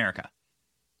selling out America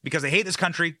because they hate this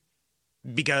country,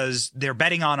 because they're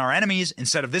betting on our enemies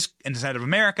instead of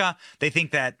America. They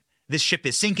think that this ship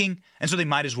is sinking, and so they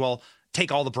might as well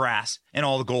take all the brass and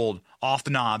all the gold off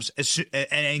the knobs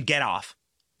and get off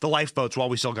the lifeboats while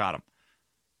we still got them.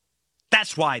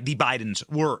 That's why the Bidens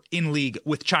were in league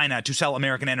with China to sell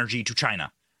American energy to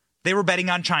China. They were betting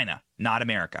on China, not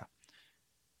America.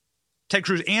 Ted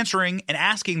Cruz answering and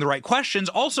asking the right questions.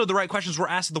 Also, the right questions were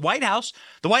asked at the White House.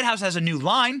 The White House has a new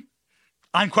line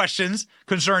on questions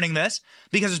concerning this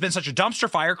because it's been such a dumpster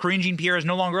fire. Karine Jean-Pierre is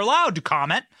no longer allowed to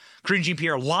comment. Karine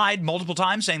Jean-Pierre lied multiple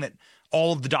times, saying that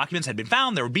all of the documents had been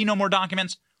found. There would be no more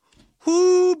documents.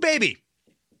 Whoo, baby.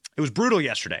 It was brutal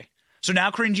yesterday. So now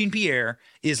Karine Jean-Pierre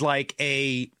is like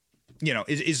a,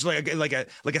 is like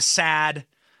a sad,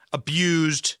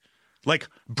 abused, like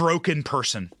broken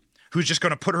person who's just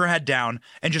going to put her head down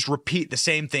and just repeat the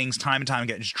same things time and time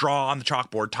again. Just draw on the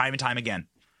chalkboard time and time again.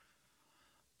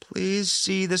 Please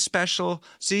see the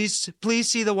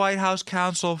White House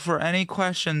counsel for any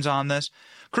questions on this.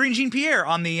 Karine Jean-Pierre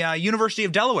on the University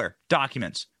of Delaware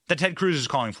documents that Ted Cruz is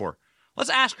calling for. Let's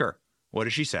ask her. What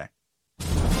does she say?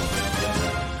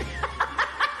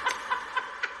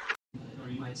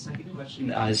 My second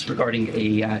question is regarding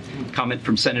a comment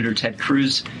from Senator Ted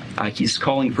Cruz. He's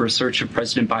calling for a search of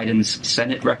President Biden's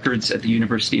Senate records at the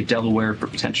University of Delaware for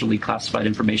potentially classified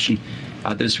information.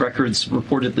 Those records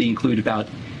reportedly include about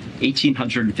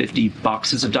 1,850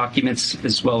 boxes of documents,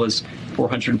 as well as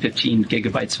 415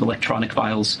 gigabytes of electronic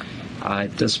files.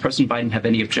 Does President Biden have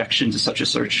any objection to such a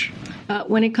search?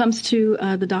 When it comes to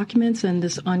the documents and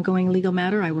this ongoing legal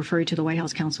matter, I refer you to the White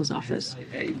House counsel's office.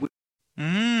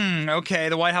 Okay,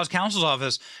 the White House counsel's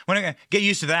office. Get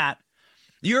used to that.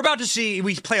 You're about to see,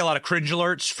 we play a lot of cringe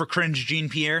alerts for Cringe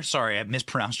Jean-Pierre. Sorry, I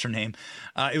mispronounced her name.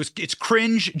 It's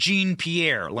Cringe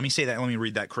Jean-Pierre. Let me say that. Let me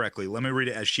read that correctly. Let me read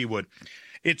it as she would.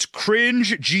 It's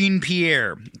Cringe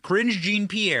Jean-Pierre. Cringe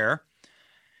Jean-Pierre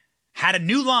had a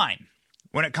new line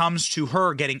when it comes to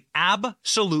her getting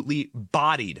absolutely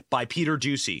bodied by Peter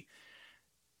Doocy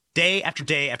day after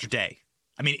day after day.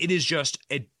 I mean, it is just,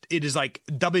 it is like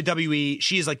WWE.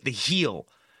 She is like the heel.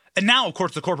 And now, of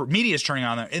course, the corporate media is turning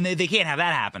on them, and they can't have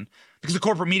that happen because the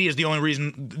corporate media is the only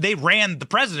reason they ran the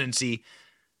presidency.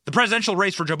 The presidential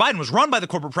race for Joe Biden was run by the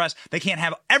corporate press. They can't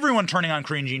have everyone turning on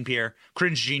Cringe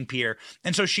Jean-Pierre.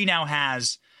 And so she now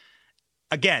has,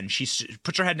 again, she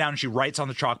puts her head down and she writes on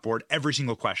the chalkboard every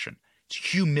single question. It's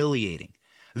humiliating.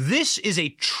 This is a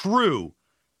true,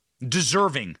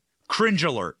 deserving cringe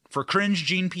alert for Cringe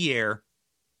Jean-Pierre.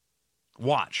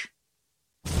 Watch.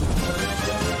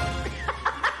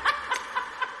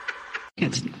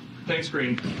 Thanks,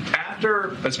 Green.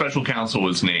 After a special counsel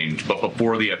was named, but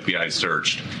before the FBI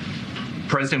searched,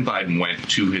 President Biden went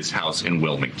to his house in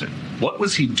Wilmington. What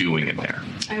was he doing in there?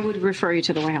 I would refer you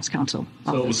to the White House counsel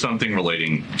office. So it was something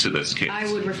relating to this case.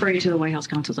 I would refer you to the White House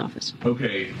counsel's office.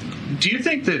 Okay. Do you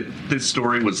think that this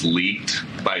story was leaked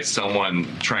by someone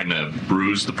trying to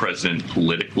bruise the president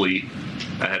politically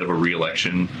ahead of a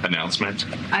re-election announcement?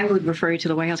 I would refer you to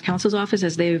the White House counsel's office,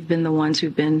 as they've been the ones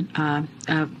who've been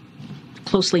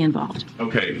closely involved.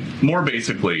 Okay. More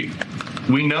basically,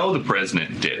 we know the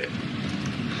president did it.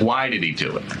 Why did he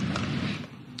do it?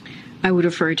 I would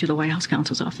refer you to the White House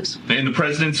counsel's office. In the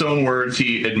president's own words,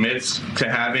 he admits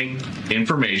to having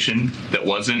information that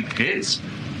wasn't his.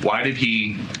 Why did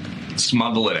he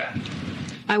smuggle it out?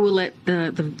 I will let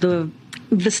the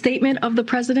statement of the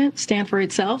president stand for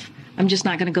itself. I'm just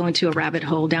not going to go into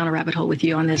down a rabbit hole with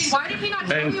you on this. Why did he not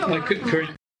tell you?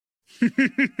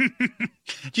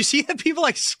 Do you see that people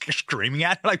like screaming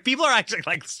at her? Like people are actually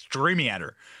like screaming at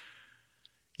her.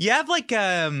 You have like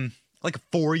a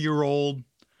 4-year-old,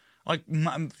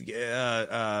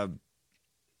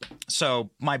 so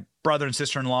my brother and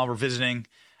sister-in-law were visiting,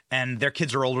 and their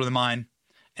kids are older than mine,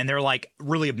 and they're like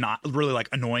really like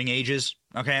annoying ages.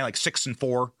 Okay, like 6 and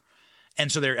 4,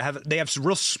 and so they have some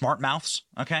real smart mouths.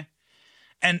 Okay,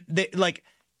 and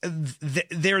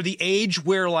they're the age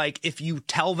where, like, if you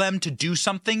tell them to do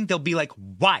something, they'll be like,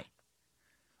 why?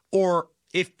 Or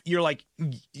if you're like,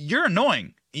 you're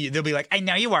annoying, they'll be like, I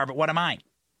know you are, but what am I?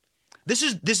 This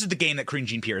is the game that Cringe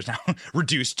Jean-Pierre is now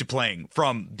reduced to playing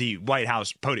from the White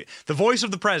House podium. The voice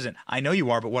of the president. I know you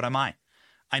are, but what am I?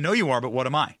 I know you are, but what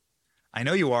am I? I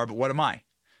know you are, but what am I?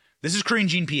 This is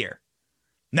Cringe Jean-Pierre.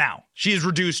 Now, she is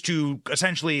reduced to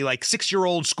essentially like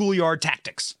 6-year-old schoolyard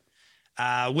tactics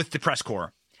with the press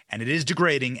corps. And it is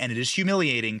degrading, and it is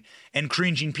humiliating. And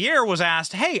Cringe Jean-Pierre was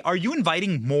asked, hey, are you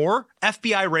inviting more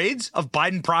FBI raids of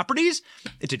Biden properties?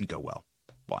 It didn't go well.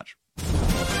 Watch.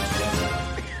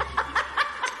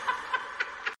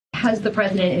 Has the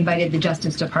president invited the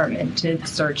Justice Department to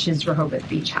search his Rehoboth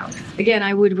Beach house? Again,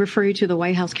 I would refer you to the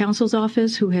White House counsel's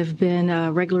office, who have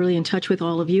been regularly in touch with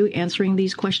all of you, answering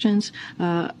these questions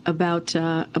about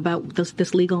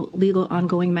this legal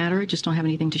ongoing matter. I just don't have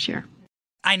anything to share.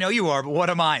 I know you are, but what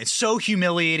am I? It's so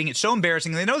humiliating. It's so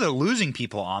embarrassing. They know they're losing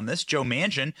people on this. Joe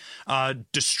Manchin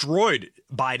destroyed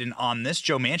Biden on this.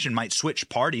 Joe Manchin might switch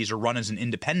parties or run as an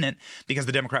independent because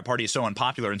the Democrat Party is so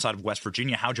unpopular inside of West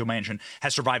Virginia. How Joe Manchin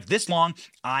has survived this long,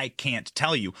 I can't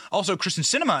tell you. Also, Kristen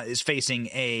Sinema is facing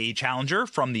a challenger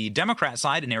from the Democrat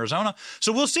side in Arizona.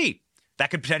 So we'll see. That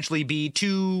could potentially be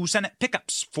 2 Senate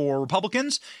pickups for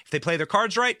Republicans if they play their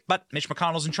cards right, but Mitch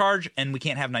McConnell's in charge, and we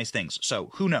can't have nice things.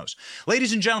 So who knows?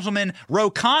 Ladies and gentlemen,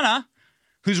 Ro Khanna,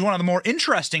 who's one of the more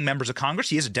interesting members of Congress.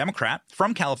 He is a Democrat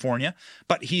from California,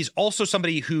 but he's also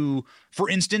somebody who, for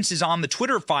instance, is on the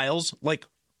Twitter files, like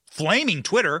flaming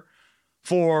Twitter,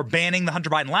 for banning the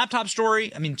Hunter Biden laptop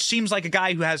story. I mean, seems like a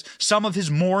guy who has some of his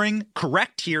mooring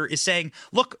correct here is saying,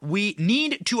 look, we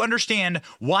need to understand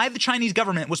why the Chinese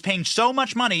government was paying so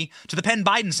much money to the Penn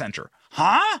Biden Center.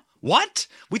 Huh? What?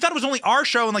 We thought it was only our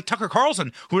show and like Tucker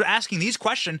Carlson who were asking these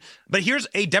questions, but here's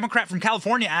a Democrat from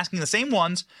California asking the same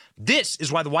ones. This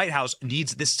is why the White House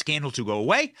needs this scandal to go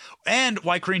away and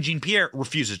why Cringe Jean-Pierre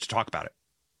refuses to talk about it.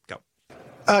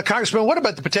 Congressman, what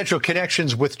about the potential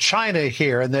connections with China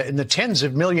here and the tens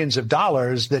of millions of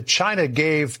dollars that China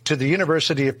gave to the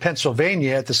University of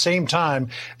Pennsylvania at the same time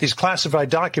these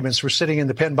classified documents were sitting in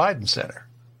the Penn Biden Center?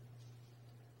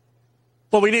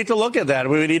 Well, we need to look at that.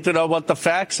 We need to know what the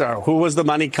facts are. Who was the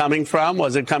money coming from?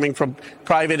 Was it coming from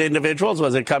private individuals?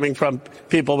 Was it coming from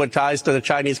people with ties to the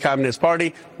Chinese Communist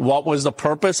Party? What was the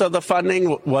purpose of the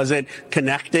funding? Was it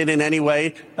connected in any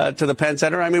way to the Pence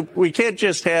Center? I mean, we can't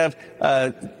just have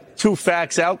two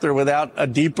facts out there without a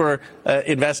deeper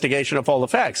investigation of all the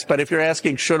facts. But if you're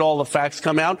asking, should all the facts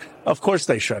come out? Of course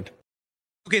they should.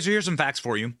 Okay, so here's some facts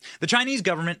for you. The Chinese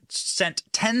government sent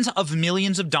tens of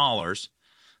millions of dollars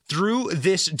through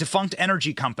this defunct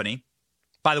energy company.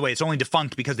 By the way, it's only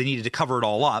defunct because they needed to cover it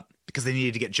all up, because they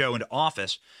needed to get Joe into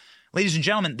office. Ladies and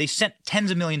gentlemen, they sent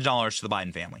tens of millions of dollars to the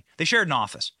Biden family. They shared an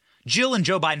office. Jill and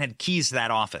Joe Biden had keys to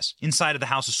that office inside of the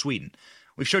House of Sweden.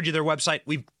 We've showed you their website.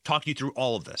 We've talked you through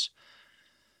all of this.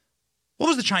 What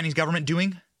was the Chinese government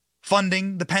doing?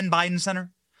 Funding the Penn Biden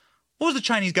Center? What was the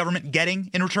Chinese government getting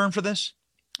in return for this?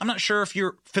 I'm not sure if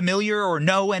you're familiar or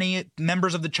know any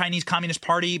members of the Chinese Communist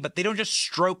Party, but they don't just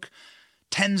stroke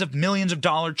tens of millions of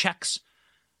dollar checks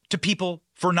to people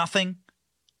for nothing.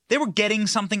 They were getting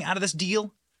something out of this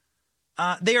deal.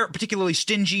 They are particularly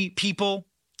stingy people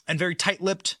and very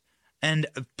tight-lipped and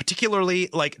particularly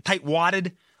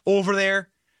tight-wadded over there.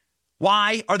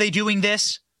 Why are they doing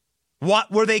this?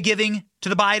 What were they giving to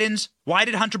the Bidens? Why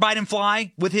did Hunter Biden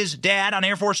fly with his dad on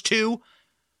Air Force Two?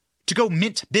 To go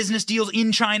mint business deals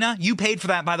in China? You paid for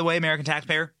that, by the way, American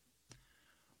taxpayer.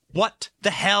 What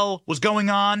the hell was going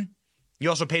on? You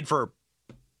also paid for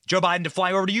Joe Biden to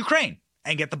fly over to Ukraine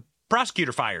and get the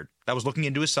prosecutor fired that was looking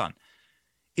into his son.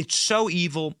 It's so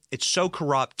evil. It's so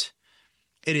corrupt.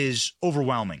 It is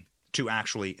overwhelming to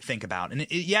actually think about. And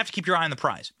you have to keep your eye on the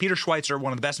prize. Peter Schweitzer,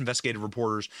 one of the best investigative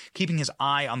reporters, keeping his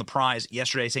eye on the prize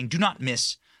yesterday, saying, do not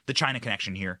miss the China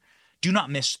connection here. Do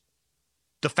not miss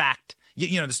the fact.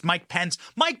 You know, this Mike Pence.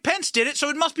 Mike Pence did it, so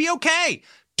it must be okay.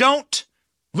 Don't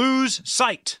lose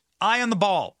sight. Eye on the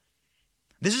ball.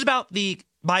 This is about the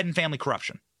Biden family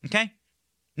corruption, okay?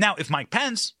 Now, if Mike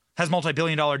Pence has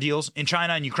multi-billion-dollar deals in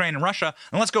China and Ukraine and Russia,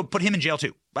 then let's go put him in jail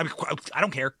too. I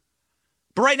don't care.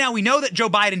 But right now, we know that Joe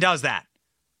Biden does that.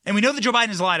 And we know that Joe Biden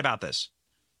has lied about this.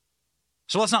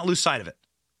 So let's not lose sight of it.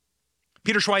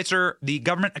 Peter Schweitzer, the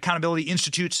Government Accountability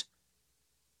Institute's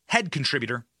head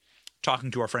contributor,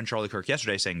 talking to our friend Charlie Kirk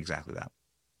yesterday, saying exactly that.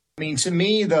 I mean, to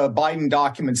me, the Biden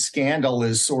document scandal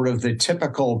is sort of the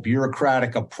typical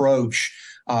bureaucratic approach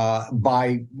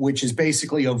by which is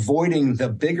basically avoiding the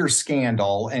bigger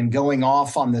scandal and going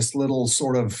off on this little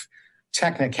sort of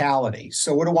technicality.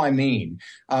 So what do I mean?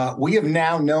 We have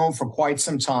now known for quite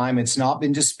some time, it's not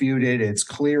been disputed, it's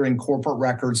clear in corporate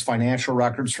records, financial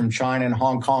records from China and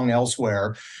Hong Kong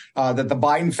elsewhere, that the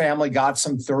Biden family got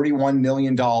some $31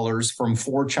 million from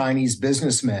 4 Chinese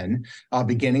businessmen,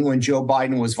 beginning when Joe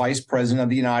Biden was vice president of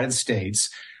the United States.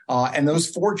 And those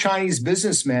 4 Chinese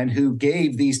businessmen who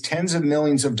gave these tens of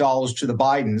millions of dollars to the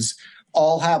Bidens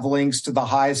all have links to the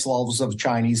highest levels of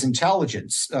Chinese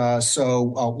intelligence. So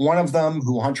one of them,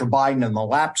 who Hunter Biden on the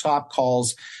laptop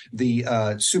calls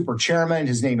the super chairman,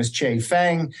 his name is Che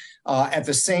Feng. At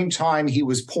the same time, he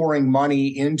was pouring money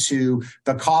into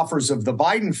the coffers of the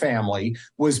Biden family,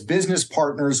 was business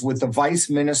partners with the vice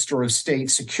minister of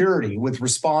state security, with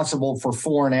responsible for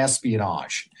foreign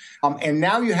espionage. And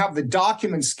now you have the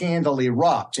document scandal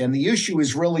erupt, and the issue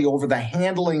is really over the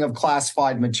handling of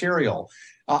classified material.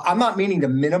 I'm not meaning to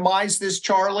minimize this,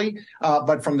 Charlie,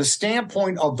 but from the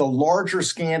standpoint of the larger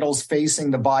scandals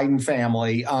facing the Biden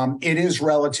family, it is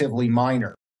relatively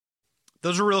minor.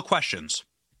 Those are real questions.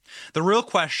 The real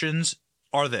questions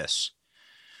are this.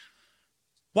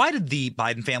 Why did the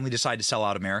Biden family decide to sell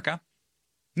out America?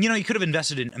 You know, you could have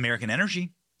invested in American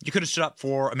energy. You could have stood up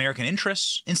for American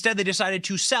interests. Instead, they decided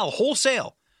to sell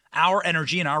wholesale our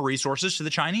energy and our resources to the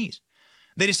Chinese.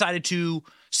 They decided to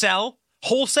sell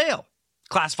wholesale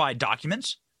classified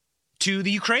documents to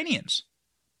the Ukrainians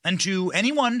and to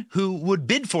anyone who would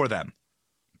bid for them.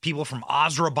 People from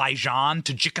Azerbaijan,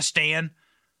 Tajikistan.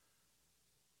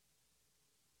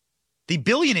 The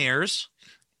billionaires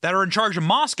that are in charge of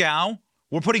Moscow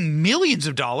were putting millions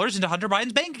of dollars into Hunter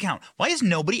Biden's bank account. Why has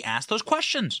nobody asked those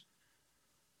questions?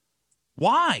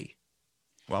 Why?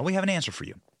 Well, we have an answer for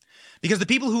you. Because the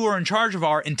people who are in charge of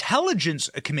our intelligence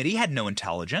committee had no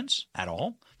intelligence at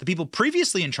all. The people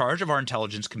previously in charge of our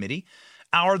intelligence committee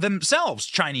are themselves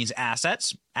Chinese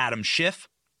assets. Adam Schiff.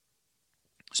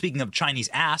 Speaking of Chinese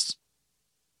ass,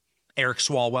 Eric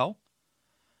Swalwell.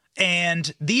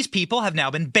 And these people have now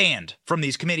been banned from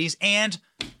these committees. And,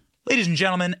 ladies and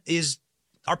gentlemen,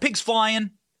 are pigs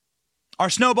flying? Are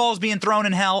snowballs being thrown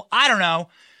in hell? I don't know.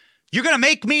 You're going to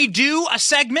make me do a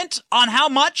segment on how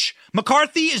much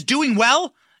McCarthy is doing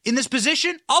well in this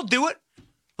position? I'll do it.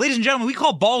 Ladies and gentlemen, we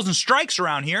call balls and strikes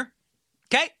around here.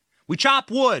 Okay? We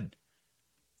chop wood.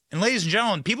 And ladies and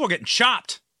gentlemen, people are getting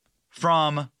chopped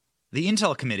from the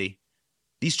Intel Committee.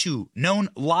 These two known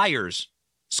liars,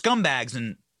 scumbags,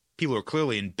 and people who are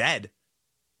clearly in bed,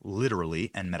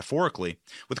 literally and metaphorically,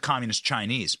 with communist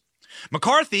Chinese.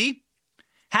 McCarthy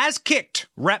has kicked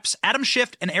Reps Adam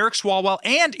Schiff and Eric Swalwell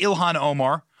and Ilhan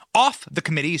Omar off the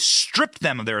committee, stripped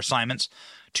them of their assignments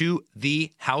to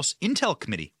the House Intel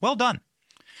Committee. Well done.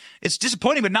 It's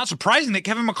disappointing but not surprising that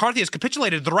Kevin McCarthy has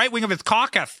capitulated to the right wing of his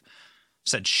caucus,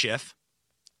 said Schiff.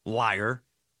 Liar.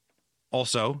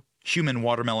 Also, human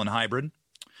watermelon hybrid.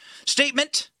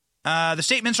 Statement. The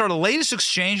statements are the latest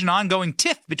exchange and ongoing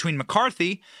tiff between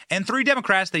McCarthy and 3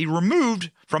 Democrats that he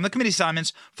removed from the committee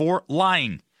assignments for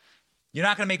lying. You're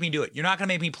not going to make me do it. You're not going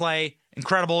to make me play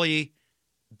incredibly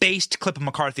based clip of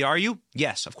McCarthy, are you?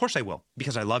 Yes, of course I will,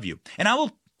 because I love you. And I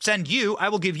will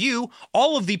give you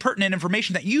all of the pertinent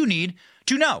information that you need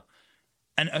to know.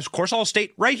 And of course, I'll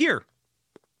state right here,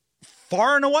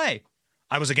 far and away,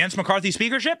 I was against McCarthy's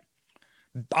speakership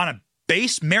on a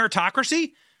base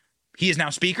meritocracy. He is now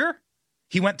speaker.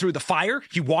 He went through the fire.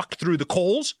 He walked through the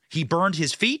coals. He burned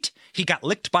his feet. He got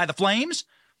licked by the flames.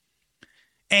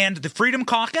 And the Freedom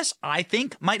Caucus, I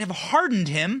think, might have hardened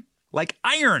him like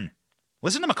iron.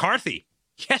 Listen to McCarthy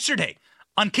yesterday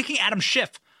on kicking Adam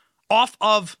Schiff off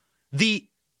of the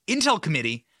Intel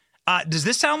Committee. Does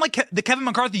this sound like the Kevin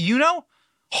McCarthy you know?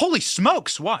 Holy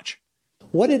smokes, watch.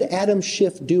 What did Adam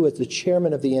Schiff do as the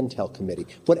chairman of the Intel Committee?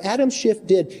 What Adam Schiff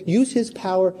did, use his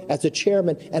power as a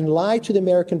chairman and lie to the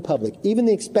American public. Even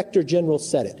the Inspector General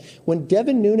said it. When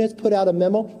Devin Nunes put out a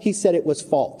memo, he said it was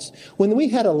false. When we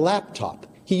had a laptop,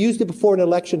 he used it before an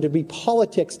election to be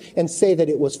politics and say that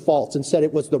it was false and said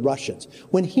it was the Russians.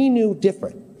 When he knew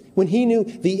different, when he knew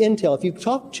the Intel, if you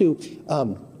talk to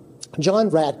John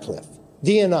Radcliffe,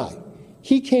 DNI,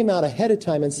 he came out ahead of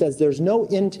time and says there's no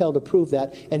intel to prove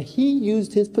that, and he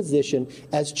used his position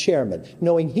as chairman,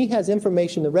 knowing he has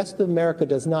information the rest of America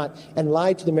does not, and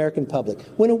lied to the American public.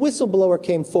 When a whistleblower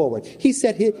came forward, he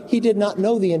said he did not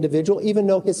know the individual, even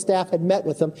though his staff had met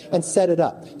with him and set it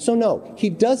up. So no,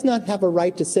 he does not have a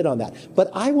right to sit on that.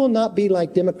 But I will not be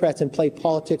like Democrats and play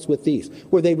politics with these,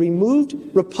 where they removed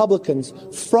Republicans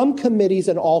from committees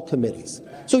and all committees.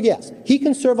 So yes, he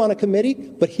can serve on a committee,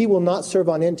 but he will not serve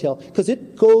on Intel because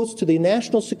it goes to the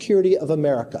national security of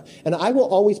America. And I will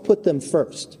always put them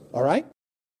first. All right?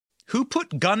 Who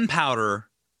put gunpowder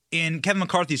in Kevin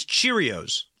McCarthy's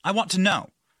Cheerios? I want to know.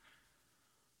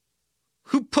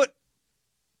 Who put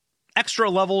extra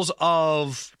levels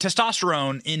of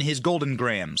testosterone in his Golden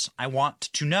Grams? I want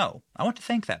to know. I want to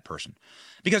thank that person.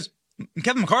 Because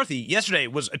Kevin McCarthy yesterday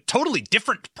was a totally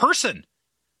different person.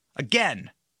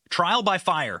 Again, trial by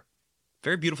fire.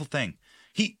 Very beautiful thing.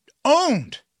 He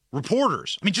owned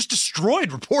reporters. I mean, just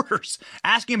destroyed reporters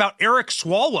asking about Eric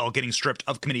Swalwell getting stripped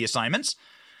of committee assignments.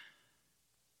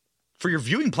 For your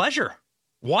viewing pleasure,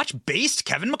 watch based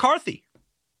Kevin McCarthy.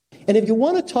 And if you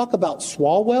want to talk about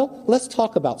Swalwell, let's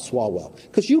talk about Swalwell,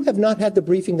 because you have not had the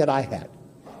briefing that I had.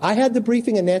 I had the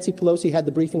briefing and Nancy Pelosi had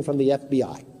the briefing from the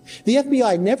FBI. The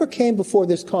FBI never came before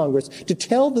this Congress to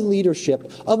tell the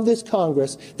leadership of this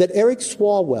Congress that Eric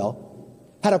Swalwell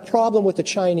had a problem with a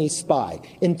Chinese spy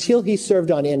until he served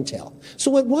on Intel.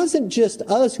 So it wasn't just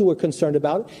us who were concerned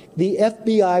about it. The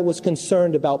FBI was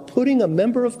concerned about putting a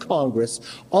member of Congress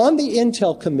on the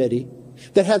Intel Committee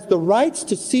that has the rights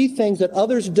to see things that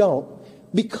others don't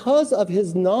because of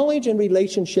his knowledge and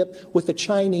relationship with a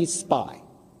Chinese spy.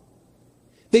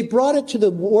 They brought it to the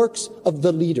works of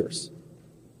the leaders.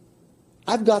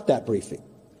 I've got that briefing.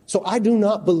 So I do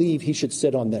not believe he should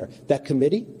sit on that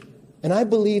committee. And I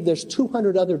believe there's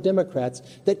 200 other Democrats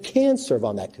that can serve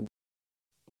on that committee.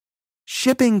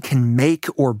 Shipping can make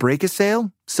or break a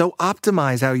sale, so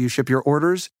optimize how you ship your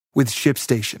orders with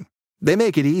ShipStation. They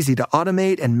make it easy to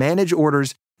automate and manage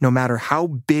orders no matter how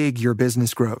big your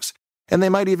business grows. And they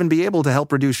might even be able to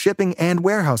help reduce shipping and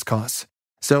warehouse costs.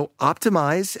 So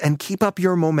optimize and keep up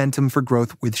your momentum for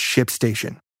growth with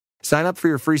ShipStation. Sign up for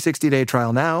your free 60-day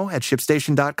trial now at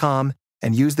ShipStation.com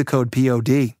and use the code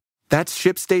POD. That's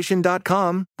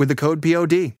ShipStation.com with the code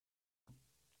POD.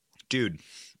 Dude,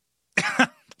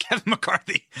 Kevin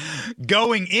McCarthy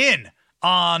going in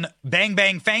on Bang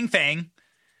Bang Fang Fang.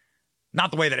 Not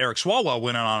the way that Eric Swalwell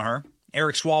went in on her.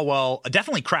 Eric Swalwell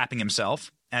definitely crapping himself,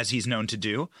 as he's known to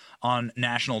do on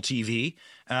national TV,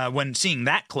 when seeing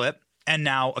that clip. And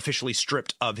now officially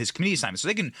stripped of his committee assignments. So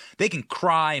they can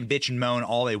cry and bitch and moan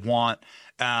all they want.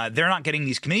 They're not getting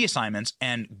these committee assignments,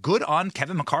 and good on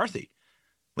Kevin McCarthy.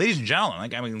 Ladies and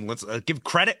gentlemen, let's give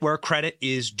credit where credit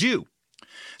is due.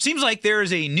 Seems like there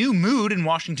is a new mood in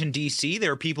Washington, D.C.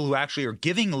 There are people who actually are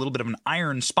giving a little bit of an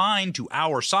iron spine to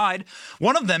our side.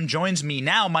 One of them joins me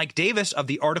now, Mike Davis of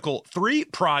the Article 3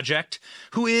 Project,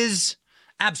 who is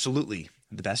absolutely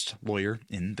the best lawyer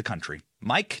in the country.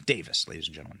 Mike Davis, ladies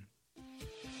and gentlemen.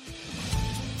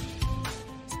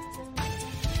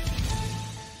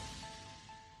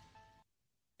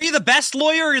 Are you the best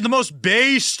lawyer or are you the most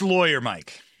based lawyer,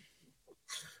 Mike?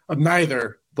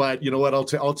 Neither, but you know what?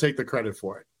 I'll take the credit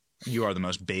for it. You are the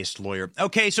most based lawyer.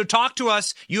 Okay, so talk to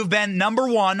us. You've been number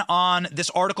one on this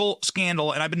article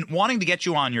scandal, and I've been wanting to get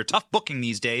you on. You're tough booking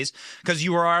these days because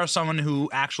you are someone who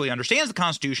actually understands the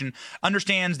Constitution,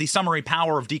 understands the summary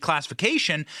power of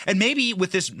declassification, and maybe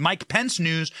with this Mike Pence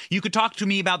news, you could talk to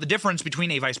me about the difference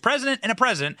between a vice president and a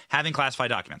president having classified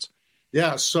documents.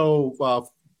 Yeah, so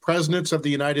presidents of the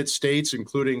United States,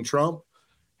 including Trump,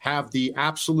 have the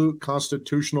absolute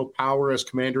constitutional power as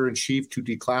commander-in-chief to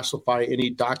declassify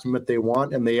any document they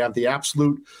want, and they have the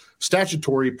absolute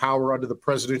statutory power under the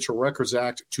Presidential Records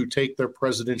Act to take their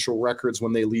presidential records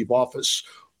when they leave office,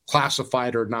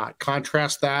 classified or not.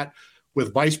 Contrast that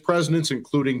with vice presidents,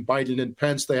 including Biden and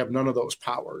Pence. They have none of those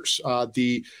powers.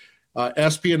 The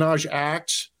Espionage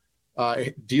Act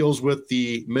deals with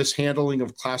the mishandling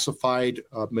of classified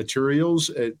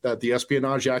materials. That the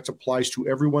Espionage Act applies to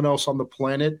everyone else on the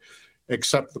planet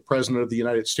except the President of the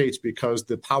United States, because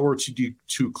the power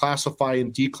to classify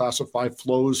and declassify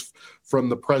flows from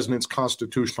the President's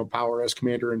constitutional power as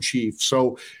commander-in-chief.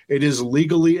 So it is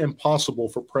legally impossible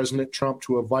for President Trump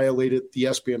to have violated the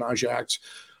Espionage Act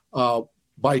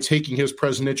by taking his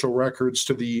presidential records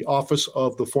to the office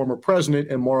of the former president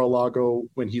in Mar-a-Lago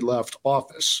when he left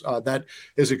office. That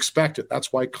is expected.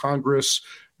 That's why Congress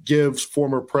gives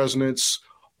former presidents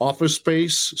office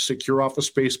space, secure office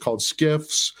space called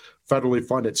SCIFs, federally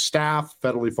funded staff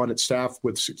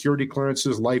with security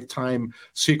clearances, lifetime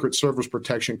Secret Service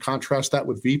protection. Contrast that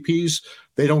with VPs.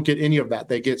 They don't get any of that.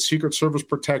 They get Secret Service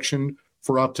protection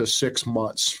for up to 6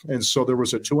 months. And so there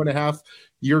was a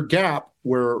 2.5-year gap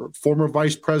where former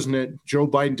Vice President Joe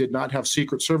Biden did not have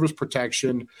Secret Service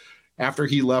protection after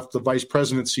he left the vice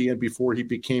presidency and before he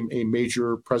became a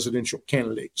major presidential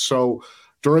candidate. So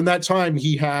during that time,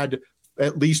 he had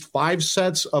at least 5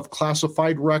 sets of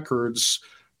classified records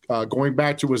going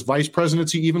back to his vice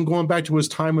presidency, even going back to his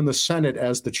time in the Senate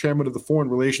as the chairman of the Foreign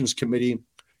Relations Committee.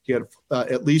 He had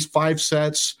at least 5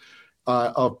 sets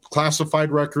of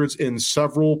classified records in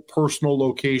several personal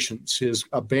locations. His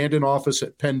abandoned office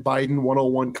at Penn Biden,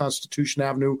 101 Constitution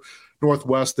Avenue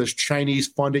Northwest, this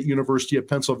Chinese-funded University of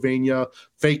Pennsylvania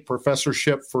fake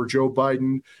professorship for Joe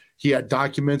Biden. He had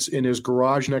documents in his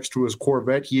garage next to his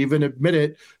Corvette. He even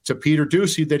admitted to Peter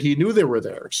Doocy that he knew they were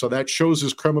there. So that shows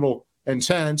his criminal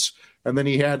intent. And then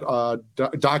he had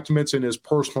documents in his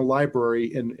personal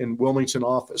library in Wilmington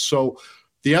office. So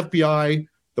the FBI,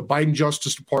 the Biden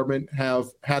Justice Department have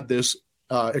had this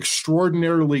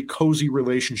extraordinarily cozy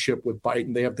relationship with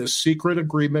Biden. They have this secret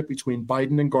agreement between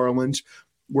Biden and Garland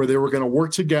where they were going to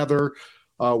work together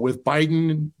with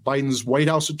Biden's White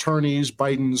House attorneys,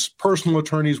 Biden's personal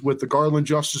attorneys with the Garland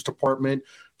Justice Department,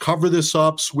 cover this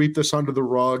up, sweep this under the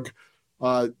rug.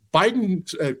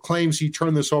 Biden claims he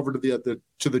turned this over to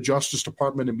the Justice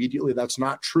Department immediately. That's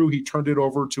not true. He turned it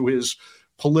over to his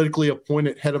politically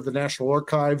appointed head of the National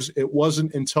Archives. It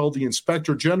wasn't until the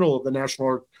Inspector General of the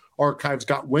National Archives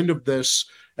got wind of this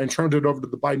and turned it over to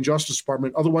the Biden Justice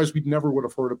Department. Otherwise, we never would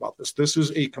have heard about this. This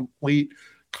is a complete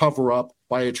cover-up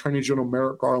by Attorney General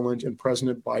Merrick Garland and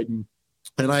President Biden.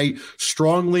 And I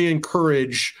strongly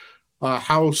encourage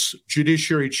House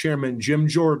Judiciary Chairman Jim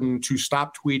Jordan to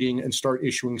stop tweeting and start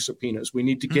issuing subpoenas. We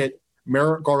need to get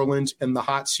Merrick Garland in the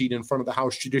hot seat in front of the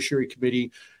House Judiciary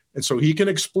Committee, and so he can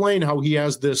explain how he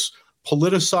has this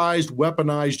politicized,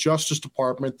 weaponized Justice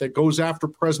Department that goes after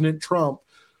President Trump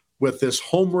with this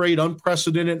home raid,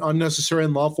 unprecedented, unnecessary,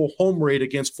 and lawful home raid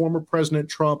against former President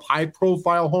Trump,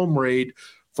 high-profile home raid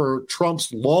for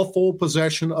Trump's lawful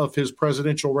possession of his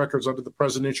presidential records under the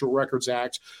Presidential Records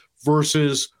Act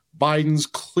versus Biden's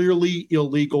clearly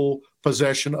illegal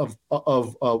possession of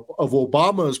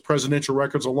Obama's presidential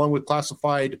records, along with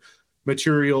classified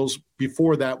materials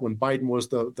before that when Biden was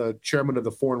the chairman of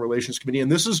the Foreign Relations Committee.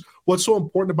 And this is what's so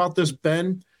important about this,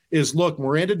 Ben, is look,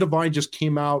 Miranda Devine just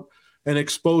came out and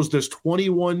exposed this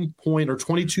 21-point or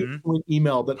 22-point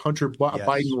email that Hunter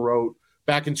Biden wrote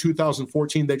back in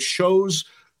 2014 that shows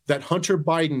that Hunter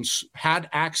Biden had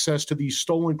access to these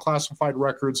stolen classified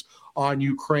records on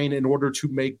Ukraine in order to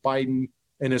make Biden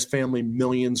and his family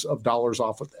millions of dollars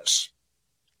off of this.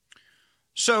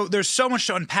 So there's so much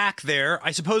to unpack there.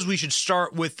 I suppose we should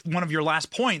start with one of your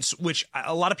last points, which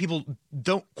a lot of people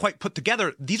don't quite put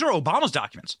together. These are Obama's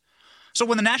documents. So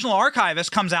when the National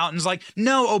Archivist comes out and is like,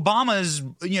 no, Obama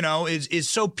is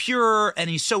so pure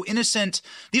and he's so innocent.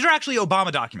 These are actually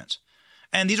Obama documents.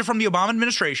 And these are from the Obama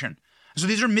administration. So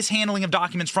these are mishandling of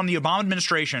documents from the Obama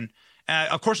administration.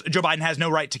 Of course, Joe Biden has no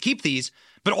right to keep these,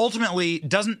 but ultimately,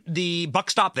 doesn't the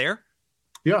buck stop there?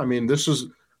 Yeah, I mean, this is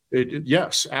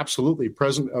yes, absolutely.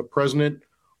 President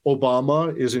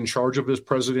Obama is in charge of his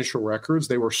presidential records.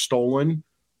 They were stolen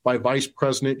by Vice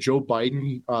President Joe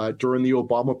Biden during the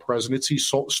Obama presidency,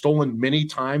 stolen many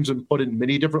times and put in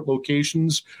many different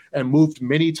locations and moved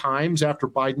many times after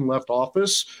Biden left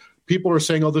office. People are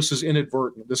saying, oh, this is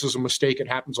inadvertent. This is a mistake. It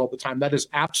happens all the time. That is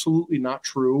absolutely not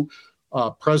true.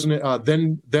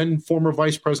 Then former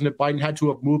Vice President Biden had to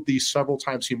have moved these several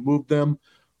times. He moved them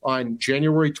on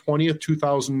January 20th,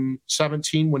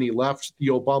 2017, when he left the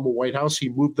Obama White House. He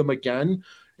moved them again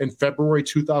in February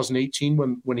 2018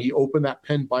 when he opened that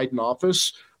Penn Biden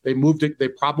office. They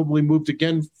probably moved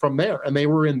again from there, and they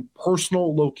were in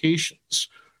personal locations.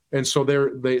 And so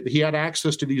he had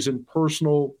access to these in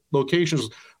personal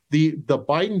locations. The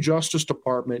Biden Justice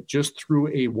Department just threw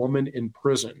a woman in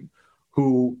prison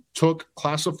who took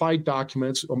classified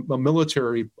documents, a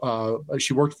military.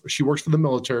 She worked for the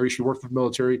military.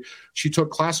 She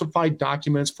took classified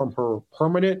documents from her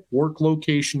permanent work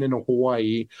location in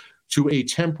Hawaii to a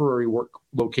temporary work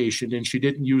location, and she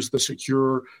didn't use the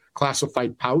secure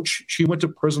classified pouch. She went to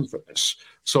prison for this.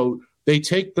 So they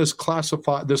take this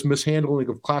mishandling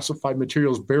of classified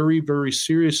materials very, very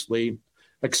seriously.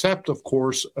 Except, of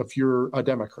course, if you're a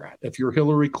Democrat, if you're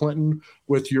Hillary Clinton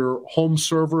with your home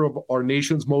server of our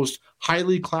nation's most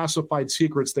highly classified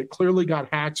secrets that clearly got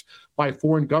hacked by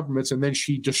foreign governments, and then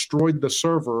she destroyed the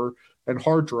server and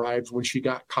hard drives when she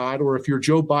got caught. Or if you're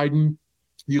Joe Biden,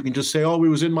 you can just say, oh, it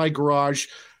was in my garage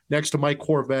next to my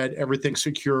Corvette, everything's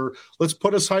secure. Let's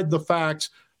put aside the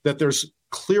fact that there's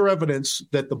clear evidence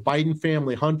that the Biden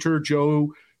family, Hunter,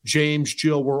 Joe, James,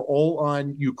 Jill, were all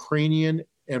on Ukrainian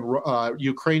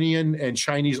and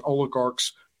Chinese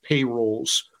oligarchs'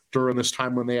 payrolls during this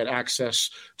time when they had access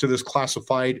to this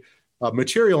classified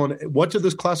material. And what did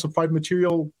this classified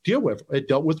material deal with? It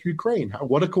dealt with Ukraine.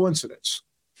 What a coincidence.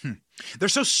 They're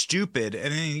so stupid,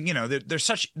 and they're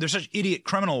such idiot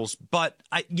criminals. But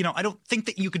I don't think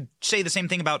that you could say the same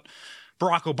thing about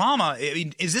Barack Obama. I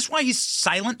mean, is this why he's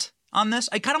silent on this?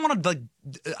 I kind of want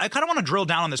to drill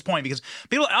down on this point, because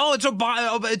people,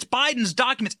 it's Biden's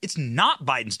documents. It's not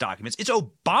Biden's documents. It's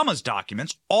Obama's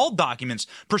documents. All documents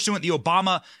pursuant the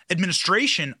Obama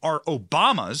administration are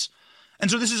Obama's. And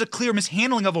so this is a clear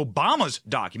mishandling of Obama's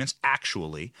documents,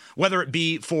 actually, whether it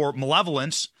be for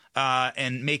malevolence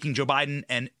and making Joe Biden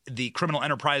and the criminal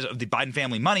enterprise of the Biden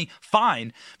family money,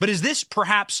 fine. But is this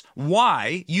perhaps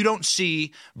why you don't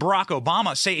see Barack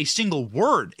Obama say a single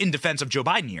word in defense of Joe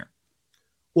Biden here?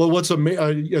 Well,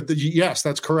 yes,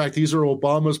 that's correct. These are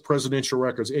Obama's presidential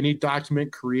records. Any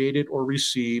document created or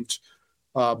received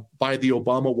by the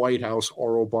Obama White House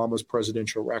are Obama's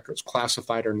presidential records,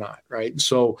 classified or not, right?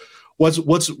 So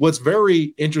what's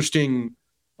very interesting,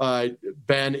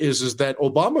 Ben, is that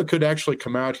Obama could actually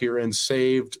come out here and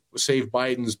save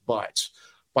Biden's butt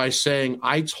by saying,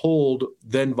 I told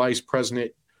then Vice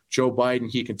President Joe Biden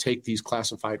he can take these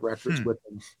classified records with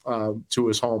him to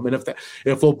his home. And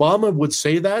if Obama would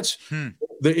say that,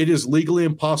 it is legally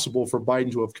impossible for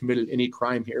Biden to have committed any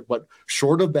crime here. But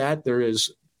short of that,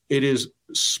 it is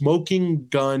smoking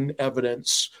gun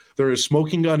evidence. There is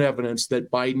smoking gun evidence that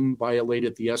Biden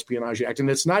violated the Espionage Act. And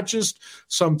it's not just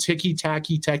some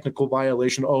ticky-tacky technical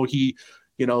violation. Oh, he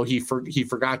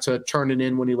forgot to turn it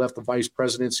in when he left the vice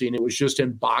presidency, and it was just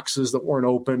in boxes that weren't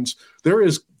opened. There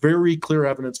is very clear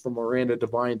evidence from Miranda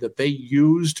Devine that they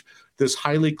used this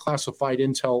highly classified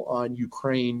intel on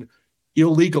Ukraine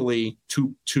illegally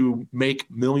to make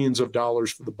millions of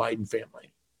dollars for the Biden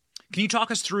family. Can you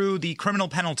talk us through the criminal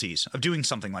penalties of doing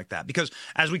something like that? Because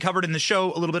as we covered in the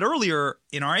show a little bit earlier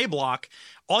in our A block,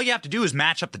 all you have to do is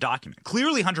match up the document.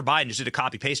 Clearly, Hunter Biden just did a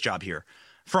copy-paste job here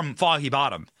from Foggy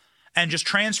Bottom and just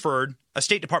transferred a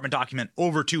State Department document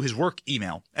over to his work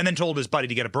email and then told his buddy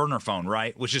to get a burner phone,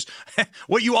 right? Which is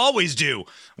what you always do.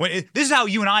 This is how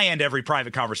you and I end every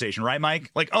private conversation, right,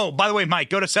 Mike? Like, oh, by the way, Mike,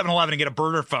 go to 7-Eleven and get a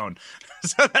burner phone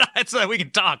so that we can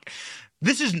talk.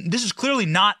 This is clearly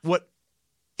not what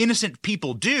innocent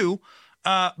people do,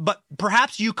 but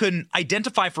perhaps you can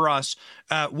identify for us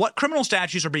what criminal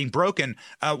statutes are being broken,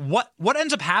 what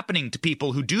ends up happening to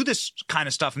people who do this kind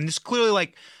of stuff. And this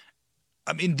clearly,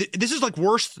 this is like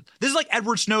worse. This is like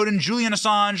Edward Snowden, Julian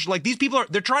Assange. Like, these people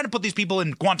they're trying to put these people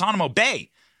in Guantanamo Bay.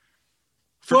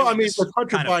 Well, I mean, with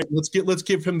Hunter Biden, let's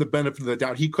give him the benefit of the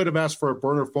doubt. He could have asked for a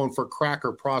burner phone for crack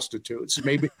or prostitutes.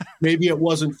 Maybe it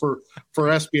wasn't for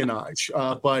espionage,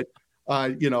 but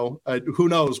who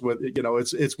knows? What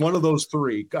it's one of those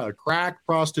three: crack,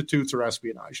 prostitutes, or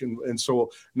espionage. And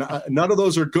so none of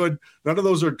those are good. None of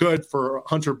those are good for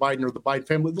Hunter Biden or the Biden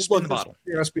family.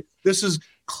 This is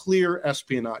clear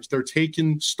espionage. They're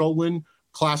taking stolen,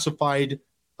 classified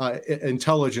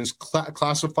intelligence,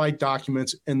 classified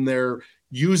documents, and they're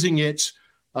using it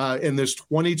in this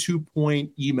 22-point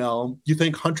email. You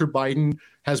think Hunter Biden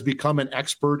has become an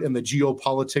expert in the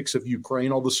geopolitics of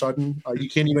Ukraine all of a sudden? You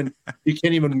can't even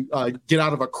get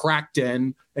out of a crack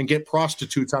den and get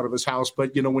prostitutes out of his house.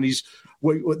 But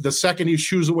the second he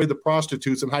shoos away the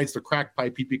prostitutes and hides the crack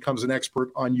pipe, he becomes an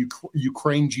expert on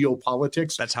Ukraine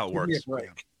geopolitics. That's how it works.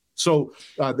 So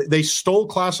they stole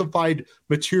classified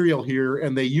material here,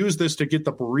 and they used this to get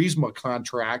the Burisma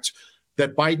contract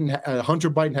that Hunter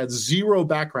Biden had zero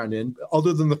background in,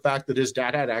 other than the fact that his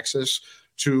dad had access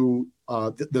to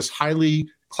this highly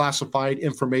classified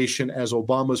information as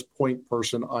Obama's point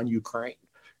person on Ukraine.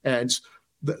 And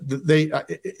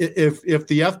if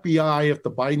the FBI, if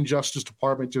the Biden Justice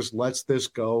Department just lets this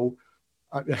go,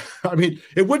 I mean,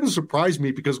 it wouldn't surprise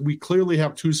me, because we clearly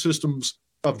have two systems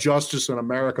of justice in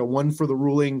America, one for the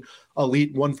ruling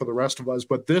elite, one for the rest of us.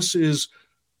 But this is,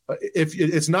 if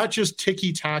it's not just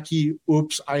ticky-tacky,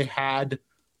 oops, I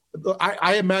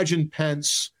imagine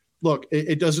Pence, look,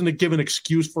 it doesn't give an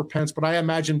excuse for Pence, but I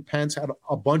imagine Pence had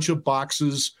a bunch of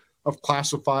boxes of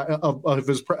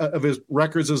of his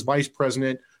records as vice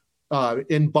president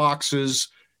in boxes.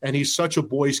 And he's such a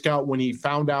Boy Scout. When he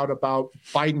found out about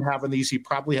Biden having these, he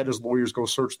probably had his lawyers go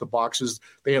search the boxes.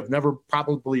 They have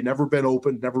probably never been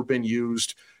opened, never been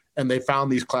used. And they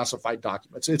found these classified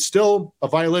documents. It's still a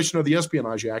violation of the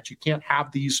Espionage Act. You can't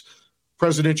have these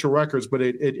presidential records, but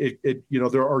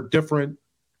there are different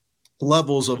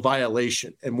levels of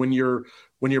violation. And when you're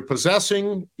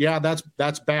possessing,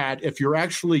 that's bad. If you're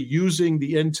actually using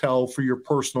the intel for your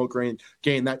personal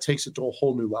gain, that takes it to a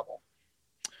whole new level.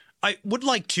 I would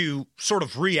like to sort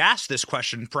of re-ask this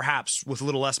question, perhaps with a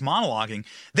little less monologuing.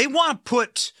 They want to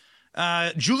put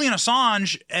Julian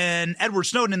Assange and Edward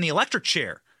Snowden in the electric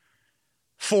chair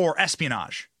for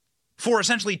espionage, for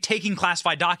essentially taking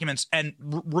classified documents and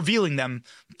revealing them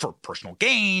for personal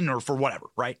gain or for whatever,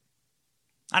 right?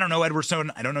 I don't know Edward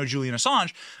Snowden. I don't know Julian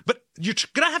Assange. But you're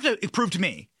going to have to prove to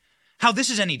me how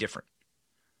this is any different.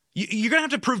 You're going to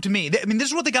have to prove to me. I mean, this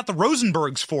is what they got the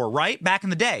Rosenbergs for, right? Back in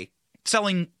the day,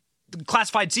 selling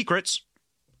classified secrets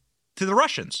to the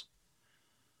Russians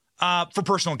for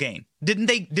personal gain. Did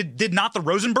not the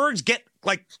Rosenbergs get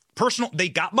they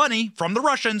got money from the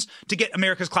Russians to get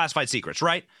America's classified secrets,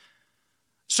 right?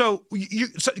 So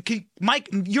Mike,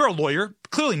 you're a lawyer,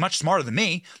 clearly much smarter than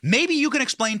me. Maybe you can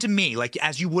explain to me,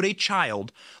 as you would a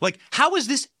child, how is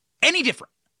this any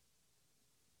different?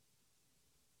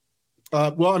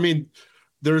 Well, I mean,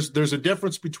 there's a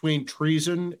difference between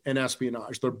treason and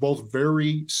espionage. They're both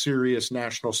very serious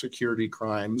national security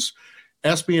crimes.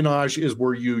 Espionage is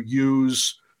where you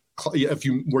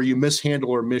mishandle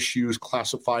or misuse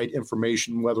classified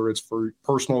information, whether it's for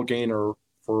personal gain or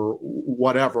for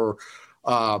whatever,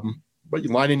 but you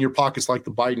line in your pockets like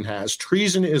the Biden has.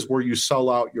 Treason is where you sell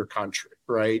out your country,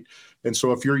 right? And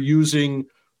so if you're using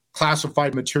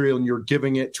classified material and you're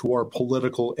giving it to our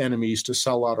political enemies to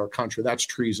sell out our country, that's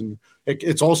treason.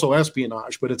 It's also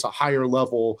espionage, but it's a higher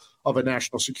level of a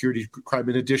national security crime.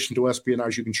 In addition to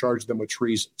espionage, you can charge them with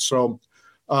treason. So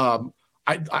I'm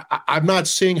not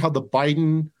seeing how the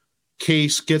Biden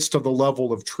case gets to the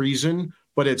level of treason,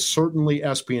 but it's certainly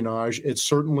espionage. It's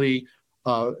certainly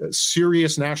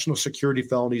serious national security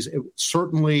felonies. It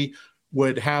certainly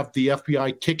would have the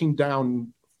FBI kicking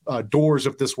down doors.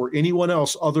 If this were anyone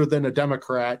else other than a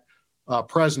Democrat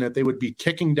president, they would be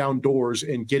kicking down doors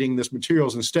and getting this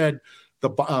materials. Instead,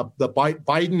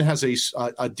 Biden has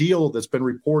a deal that's been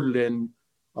reported in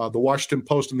the Washington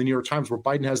Post and the New York Times, where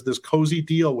Biden has this cozy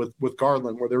deal with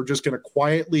Garland, where they're just going to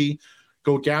quietly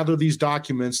go gather these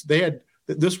documents. They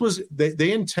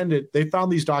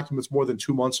found these documents more than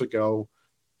 2 months ago.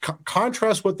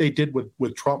 Contrast what they did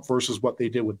with Trump versus what they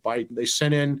did with Biden. They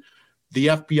sent in the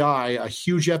FBI, a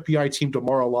huge FBI team to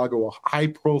Mar-a-Lago, a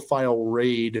high-profile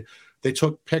raid. They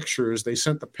took pictures. They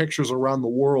sent the pictures around the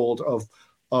world of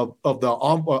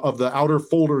the outer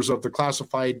folders of the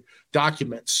classified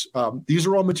documents. These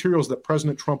are all materials that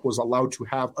President Trump was allowed to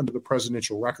have under the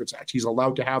Presidential Records Act. He's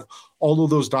allowed to have all of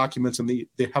those documents in the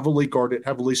heavily guarded,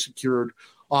 heavily secured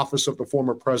office of the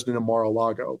former president in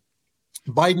Mar-a-Lago.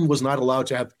 Biden was not allowed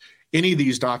to have any of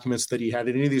these documents that he had,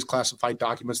 any of these classified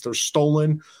documents. They're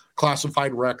stolen,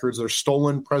 classified records. There's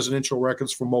stolen presidential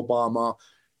records from Obama.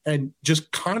 And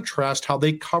just contrast how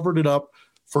they covered it up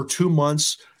for 2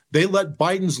 months. They let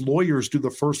Biden's lawyers do the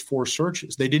first 4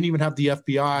 searches. They didn't even have the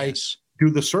FBI do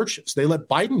the searches. They let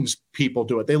Biden's people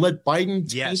do it. They let Biden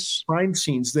take crime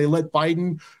scenes. They let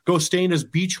Biden go stay in his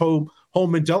beach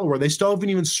home in Delaware. They still haven't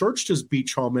even searched his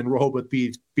beach home in Rehoboth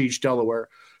Beach, Delaware.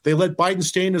 They let Biden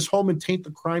stay in his home and taint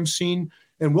the crime scene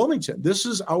in Wilmington. This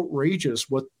is outrageous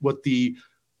what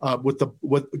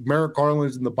Merrick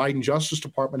Garland and the Biden Justice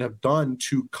Department have done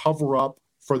to cover up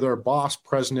for their boss,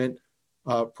 President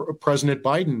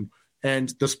Biden. And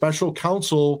the special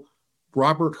counsel,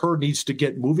 Robert Hur, needs to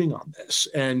get moving on this.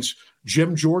 And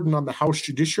Jim Jordan on the House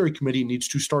Judiciary Committee needs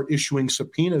to start issuing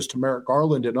subpoenas to Merrick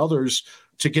Garland and others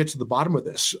to get to the bottom of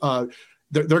this.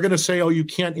 They're going to say, oh, you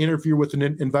can't interfere with an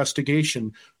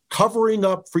investigation. Covering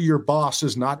up for your boss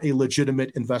is not a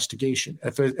legitimate investigation.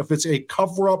 If it's a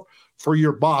cover-up for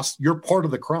your boss, you're part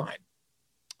of the crime.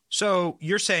 So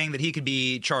you're saying that he could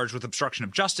be charged with obstruction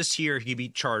of justice here. He could be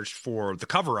charged for the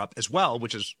cover-up as well,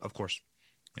 which is, of course,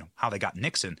 how they got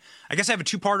Nixon. I guess I have a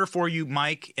two-parter for you,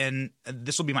 Mike, and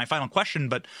this will be my final question.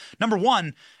 But number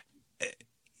one,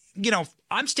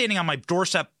 I'm standing on my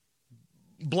doorstep,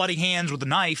 bloody hands with a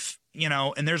knife,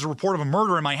 and there's a report of a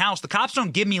murder in my house. The cops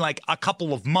don't give me like a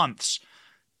couple of months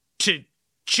to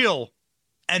chill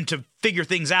and to figure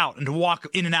things out and to walk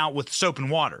in and out with soap and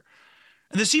water.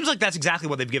 And this seems like that's exactly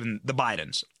what they've given the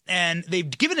Bidens. And they've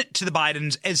given it to the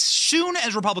Bidens as soon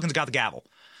as Republicans got the gavel.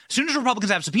 As soon as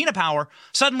Republicans have subpoena power,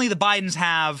 suddenly the Bidens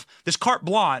have this carte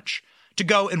blanche to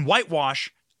go and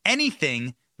whitewash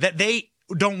anything that they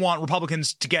don't want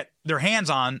Republicans to get their hands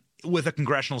on with a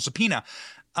congressional subpoena.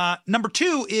 Number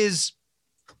two is,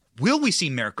 will we see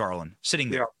Merrick Garland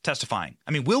sitting there testifying?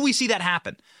 I mean, will we see that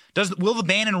happen? Will the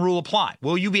Bannon rule apply?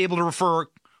 Will you be able to refer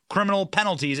criminal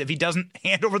penalties if he doesn't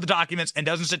hand over the documents and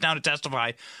doesn't sit down to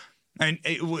testify? I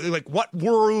mean, what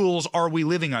rules are we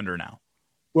living under now?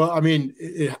 Well, I mean,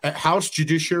 House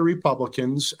Judiciary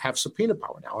Republicans have subpoena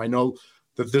power now. I know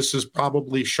that this is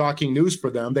probably shocking news for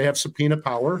them. They have subpoena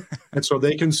power, and so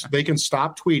they can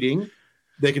stop tweeting.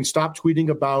 They can stop tweeting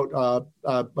about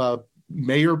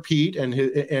Mayor Pete and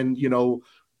the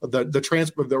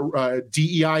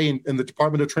DEI and the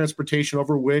Department of Transportation,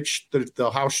 over which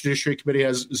the House Judiciary Committee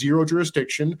has zero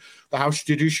jurisdiction. The House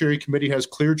Judiciary Committee has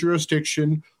clear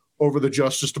jurisdiction over the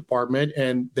Justice Department,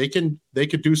 and they could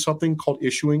do something called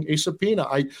issuing a subpoena.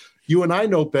 You and I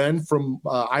know, Ben, from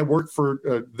I worked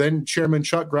for then Chairman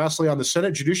Chuck Grassley on the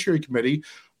Senate Judiciary Committee.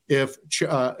 If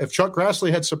Chuck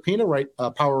Grassley had subpoena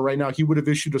power right now, he would have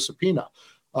issued a subpoena.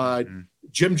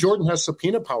 Jim Jordan has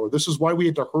subpoena power. This is why we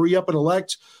had to hurry up and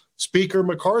elect Speaker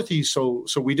McCarthy, so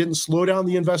we didn't slow down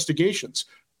the investigations.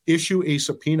 Issue a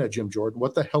subpoena, Jim Jordan.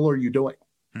 What the hell are you doing?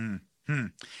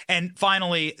 And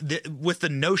finally, with the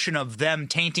notion of them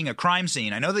tainting a crime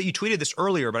scene, I know that you tweeted this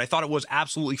earlier, but I thought it was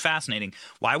absolutely fascinating.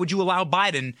 Why would you allow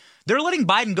Biden? They're letting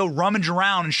Biden go rummage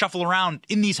around and shuffle around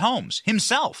in these homes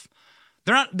himself.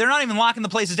 They're not even locking the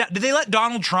places down. Did they let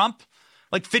Donald Trump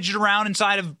fidget around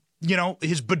inside of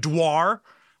his boudoir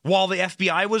while the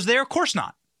FBI was there? Of course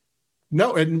not.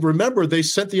 No, and remember, they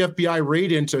sent the FBI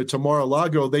raid into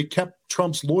Mar-a-Lago. They kept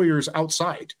Trump's lawyers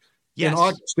outside in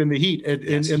August in the heat,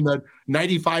 in the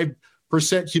 95%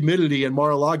 humidity in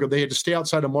Mar-a-Lago. They had to stay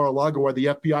outside of Mar-a-Lago while the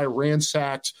FBI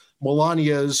ransacked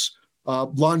Melania's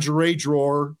lingerie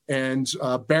drawer and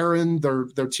Barron,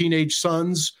 their teenage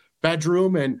son's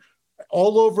bedroom, and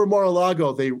all over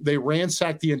Mar-a-Lago. They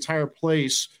ransacked the entire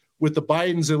place with the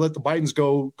Bidens. They let the Bidens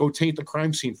go taint the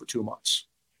crime scene for 2 months.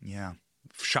 Yeah.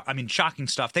 I mean, shocking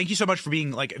stuff. Thank you so much for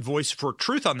being a voice for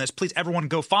truth on this. Please, everyone,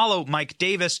 go follow Mike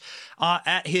Davis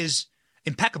at his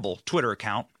impeccable Twitter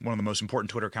account, one of the most important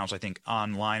Twitter accounts, I think,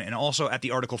 online, and also at the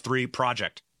Article 3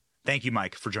 Project. Thank you,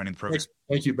 Mike, for joining the program. Thanks.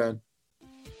 Thank you, Ben.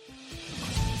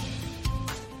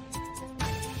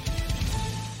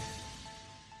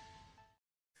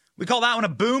 We call that one a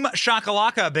boom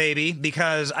shakalaka, baby,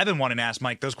 because I've been wanting to ask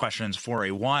Mike those questions for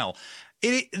a while.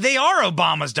 They are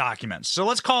Obama's documents. So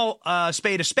let's call a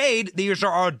spade a spade. These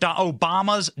are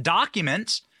Obama's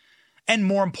documents. And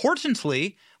more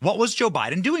importantly, what was Joe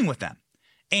Biden doing with them?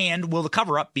 And will the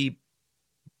cover-up be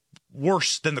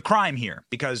worse than the crime here?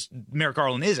 Because Merrick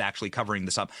Garland is actually covering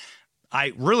this up.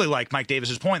 I really like Mike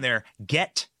Davis's point there.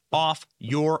 Get off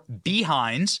your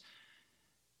behinds,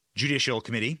 Judicial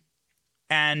Committee,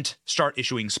 and start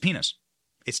issuing subpoenas.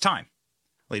 It's time,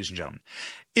 ladies and gentlemen.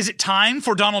 Is it time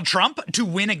for Donald Trump to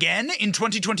win again in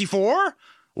 2024?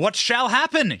 What shall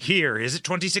happen here? Is it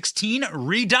 2016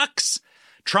 redux?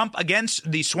 Trump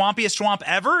against the swampiest swamp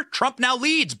ever. Trump now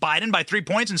leads Biden by 3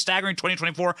 points in staggering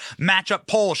 2024 matchup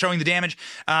poll showing the damage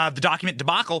of the document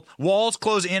debacle. Walls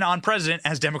close in on president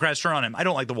as Democrats turn on him. I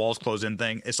don't like the walls close in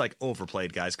thing. It's like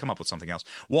overplayed, guys. Come up with something else.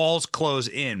 Walls close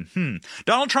in.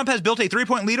 Donald Trump has built a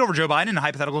 3-point lead over Joe Biden in a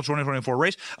hypothetical 2024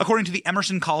 race, according to the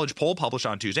Emerson College poll published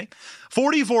on Tuesday.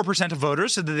 44% of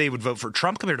voters said that they would vote for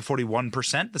Trump compared to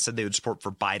 41% that said they would support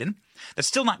for Biden. That's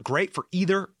still not great for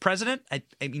either president. I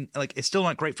mean, like, it's still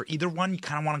not great for either one. You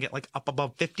kind of want to get like up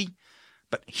above 50.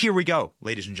 But here we go,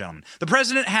 ladies and gentlemen. The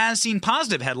president has seen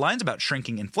positive headlines about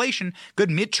shrinking inflation, good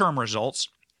midterm results,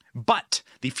 but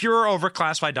the furor over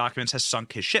classified documents has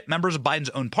sunk his ship. Members of Biden's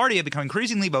own party have become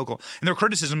increasingly vocal in their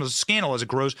criticism of the scandal as it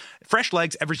grows fresh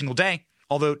legs every single day.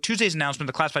 Although Tuesday's announcement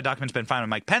that classified documents have been found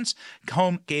by Mike Pence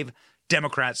home gave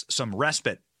Democrats some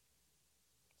respite.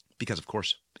 Because, of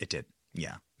course, it did.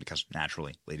 Yeah, because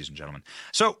naturally, ladies and gentlemen.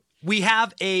 So we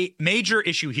have a major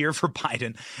issue here for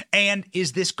Biden. And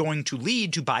is this going to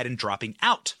lead to Biden dropping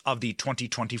out of the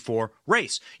 2024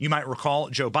 race? You might recall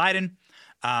Joe Biden,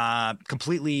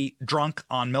 completely drunk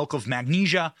on milk of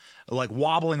magnesia, like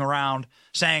wobbling around,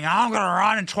 saying, I'm going to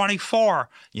run in 24.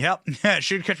 Yep.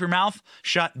 Should catch your mouth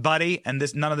shut, buddy. And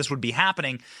none of this would be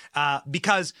happening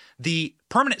because the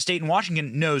permanent state in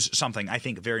Washington knows something I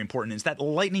think very important is that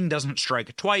lightning doesn't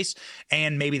strike twice.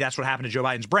 And maybe that's what happened to Joe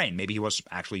Biden's brain. Maybe he was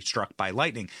actually struck by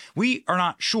lightning. We are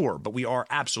not sure, but we are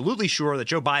absolutely sure that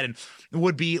Joe Biden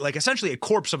would be like essentially a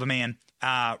corpse of a man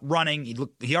running.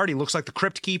 He already looks like the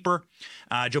Crypt Keeper.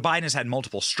 Joe Biden has had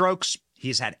multiple strokes.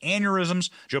 He's had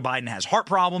aneurysms. Joe Biden has heart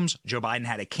problems. Joe Biden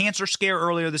had a cancer scare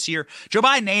earlier this year. Joe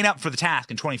Biden ain't up for the task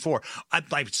in 24.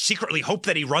 I secretly hope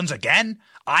that he runs again.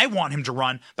 I want him to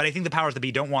run, but I think the powers that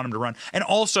be don't want him to run. And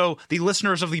also the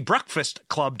listeners of the Breakfast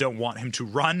Club don't want him to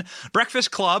run. Breakfast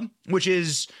Club, which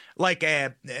is like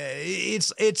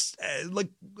it's like,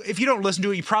 if you don't listen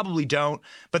to it, you probably don't.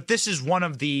 But this is one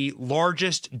of the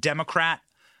largest Democrat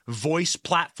voice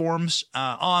platforms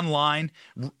online,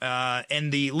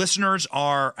 and the listeners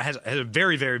has a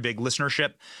very, very big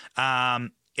listenership.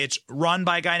 It's run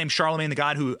by a guy named Charlemagne the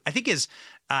God, who I think is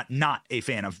not a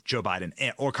fan of Joe Biden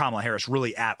or Kamala Harris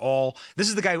really at all. This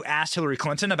is the guy who asked Hillary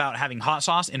Clinton about having hot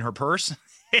sauce in her purse.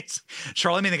 It's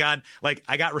Charlemagne the God. Like,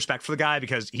 I got respect for the guy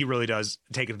because he really does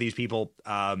take it to these people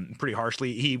pretty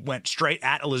harshly. He went straight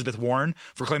at Elizabeth Warren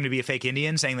for claiming to be a fake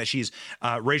Indian, saying that she's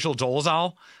Rachel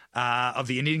Dolezal of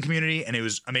the Indian community, and it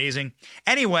was amazing.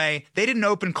 Anyway, they did an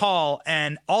open call,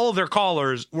 and all of their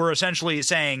callers were essentially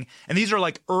saying, and these are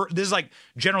like, this is like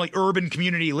generally urban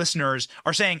community listeners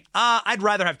are saying, I'd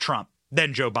rather have Trump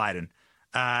than Joe Biden,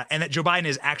 and that Joe Biden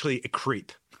is actually a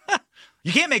creep.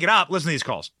 You can't make it up. Listen to these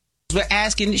calls. We're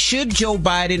asking, should Joe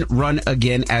Biden run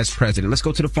again as president? Let's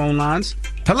go to the phone lines.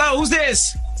 Hello, who's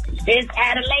this? It's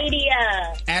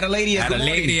Adeladia.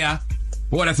 Adeladia.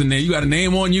 Boy, that's a name. You got a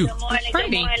name on you. Good morning.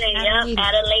 Good morning. Yep,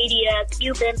 Adeladia.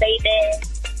 Cuban, baby.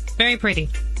 Very pretty.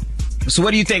 So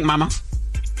what do you think, Mama?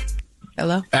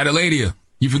 Hello? Adeladia.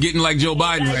 You forgetting like Joe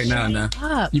Biden right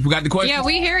now. You forgot the question? Yeah,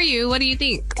 we hear you. What do you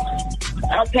think?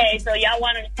 Okay, so y'all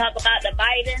wanted to talk about the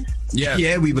Biden? Yeah.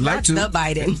 Yeah, we would like to. The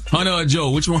Biden. Hunter or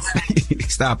Joe, which one?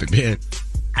 Stop it, man.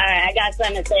 All right, I got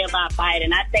something to say about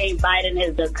Biden. I think Biden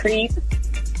is the creep.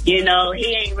 You know,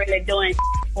 he ain't really doing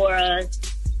for us.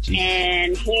 Jeez.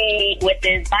 And he, with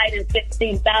this Biden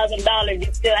 $16,000,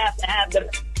 you still have to have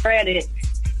the credit,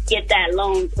 get that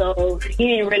loan. So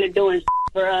he ain't really doing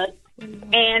for us.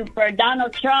 And for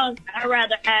Donald Trump, I'd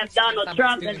rather have Donald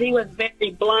Trump because he was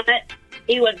very blunt.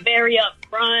 He was very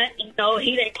upfront. You know,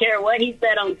 he didn't care what he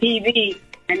said on TV,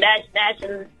 and that's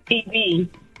national TV.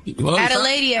 Well,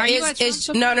 Adeladia is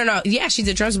no. Yeah, she's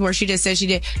a Trump supporter. She just said she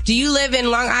did. Do you live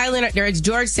in Long Island? Or is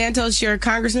George Santos your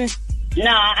congressman? No,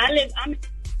 I'm in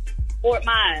Fort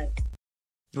Myers.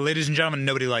 Ladies and gentlemen,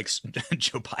 nobody likes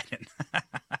Joe Biden.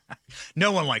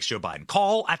 No one likes Joe Biden.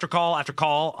 Call after call after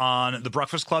call on the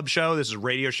Breakfast Club show. This is a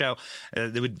radio show.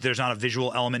 There's not a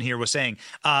visual element here. Was saying,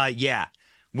 yeah,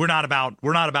 we're not about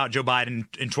Joe Biden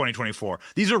in 2024.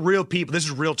 These are real people. This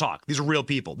is real talk. These are real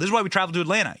people. This is why we traveled to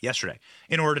Atlanta yesterday,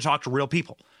 in order to talk to real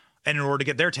people and in order to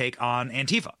get their take on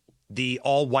Antifa, the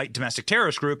all-white domestic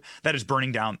terrorist group that is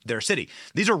burning down their city.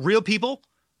 These are real people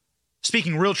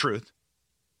speaking real truth.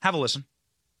 Have a listen.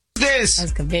 This. I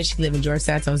was convinced you live in George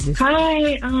Santos.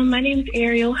 Hi, my name's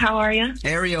Ariel. How are you?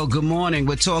 Ariel, good morning.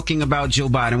 We're talking about Joe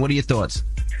Biden. What are your thoughts?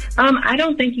 I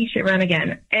don't think he should run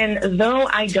again. And though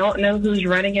I don't know who's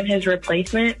running in his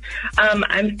replacement,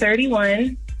 I'm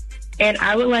 31, and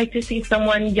I would like to see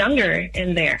someone younger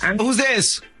in there. Who's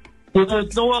this?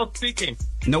 Noel speaking.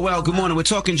 Noel, good morning. We're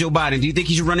talking Joe Biden. Do you think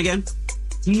he should run again?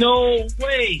 No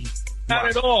way. Not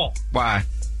at all. Why?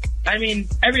 I mean,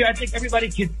 I think everybody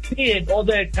can see it. All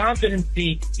that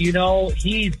competency,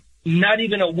 he's not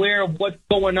even aware of what's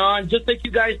going on. Just like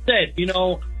you guys said,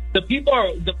 the people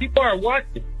are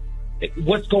watching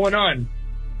what's going on.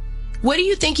 What do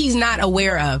you think he's not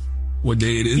aware of? What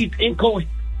day it is? He's incoherent.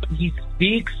 He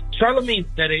speaks. Charlamagne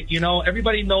said it.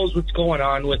 Everybody knows what's going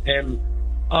on with him.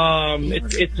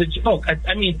 It's a joke.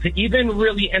 I mean, to even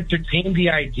really entertain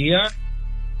the idea,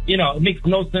 it makes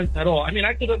no sense at all. I mean,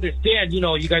 I could understand,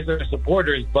 you guys are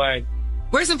supporters, but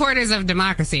we're supporters of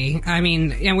democracy. I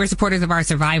mean, and we're supporters of our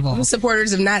survival. We're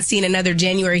supporters of not seeing another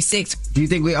January 6th. Do you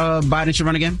think Biden should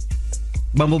run again?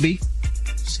 Bumblebee?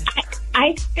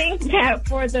 I think that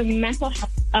for the mental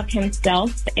health of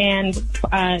himself and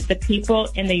the people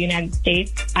in the United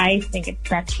States, I think it's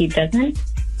best he doesn't.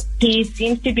 He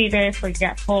seems to be very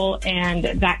forgetful, and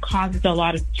that causes a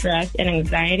lot of stress and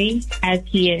anxiety as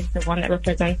he is the one that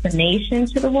represents the nation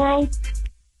to the world.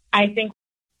 I think.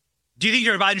 Do you think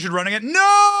Joe Biden should run again? No!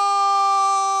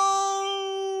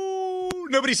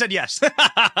 Nobody said yes.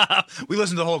 We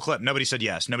listened to the whole clip. Nobody said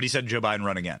yes. Nobody said Joe Biden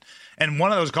run again. And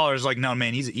one of those callers is like, no,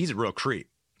 man, he's a real creep.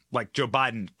 Like, Joe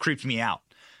Biden creeps me out.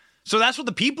 So that's what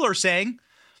the people are saying.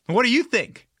 What do you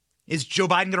think? Is Joe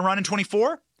Biden going to run in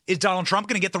 24? Is Donald Trump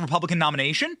going to get the Republican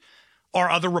nomination? Are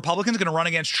other Republicans going to run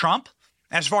against Trump?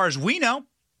 As far as we know,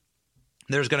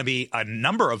 there's going to be a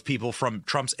number of people from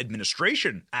Trump's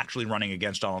administration actually running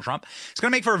against Donald Trump. It's going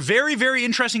to make for a very, very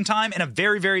interesting time and a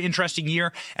very, very interesting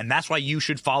year. And that's why you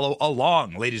should follow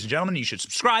along. Ladies and gentlemen, you should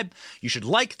subscribe, you should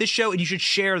like this show, and you should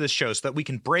share this show so that we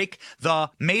can break the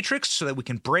matrix, so that we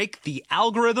can break the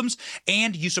algorithms,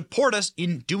 and you support us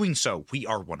in doing so. We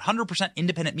are 100%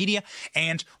 independent media,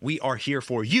 and we are here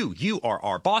for you. You are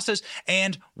our bosses,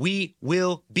 and we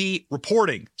will be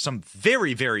reporting some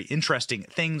very, very interesting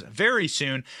things very soon.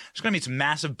 There's going to be some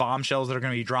massive bombshells that are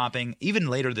going to be dropping even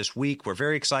later this week. We're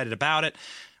very excited about it.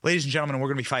 Ladies and gentlemen, we're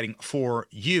going to be fighting for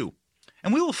you.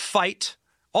 And we will fight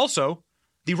also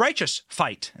the righteous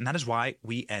fight. And that is why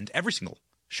we end every single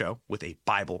show with a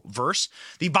Bible verse.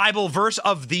 The Bible verse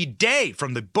of the day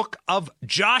from the book of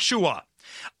Joshua.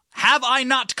 Have I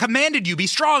not commanded you? Be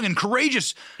strong and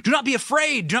courageous. Do not be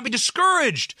afraid. Do not be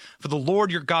discouraged. For the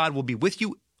Lord your God will be with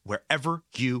you wherever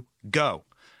you go.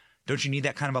 Don't you need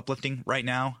that kind of uplifting right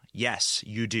now? Yes,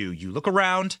 you do. You look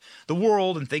around the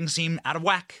world and things seem out of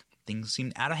whack. Things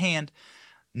seem out of hand.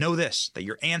 Know this, that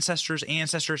your ancestors,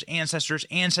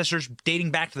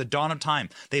 dating back to the dawn of time,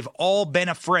 they've all been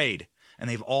afraid, and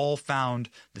they've all found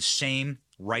the same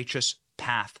righteous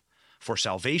path for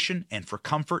salvation and for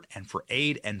comfort and for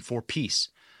aid and for peace.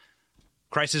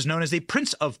 Christ is known as the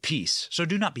Prince of Peace, so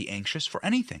do not be anxious for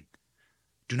anything.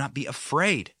 Do not be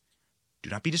afraid. Do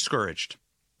not be discouraged.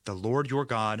 The Lord your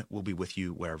God will be with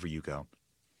you wherever you go.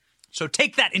 So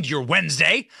take that into your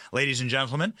Wednesday, ladies and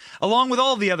gentlemen, along with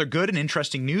all the other good and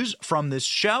interesting news from this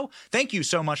show. Thank you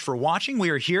so much for watching.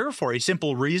 We are here for a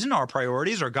simple reason. Our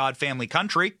priorities are God, family,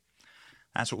 country.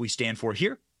 That's what we stand for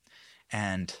here.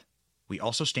 And we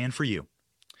also stand for you.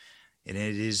 And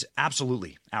it is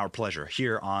absolutely our pleasure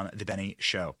here on The Benny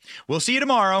Show. We'll see you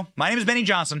tomorrow. My name is Benny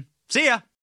Johnson. See ya.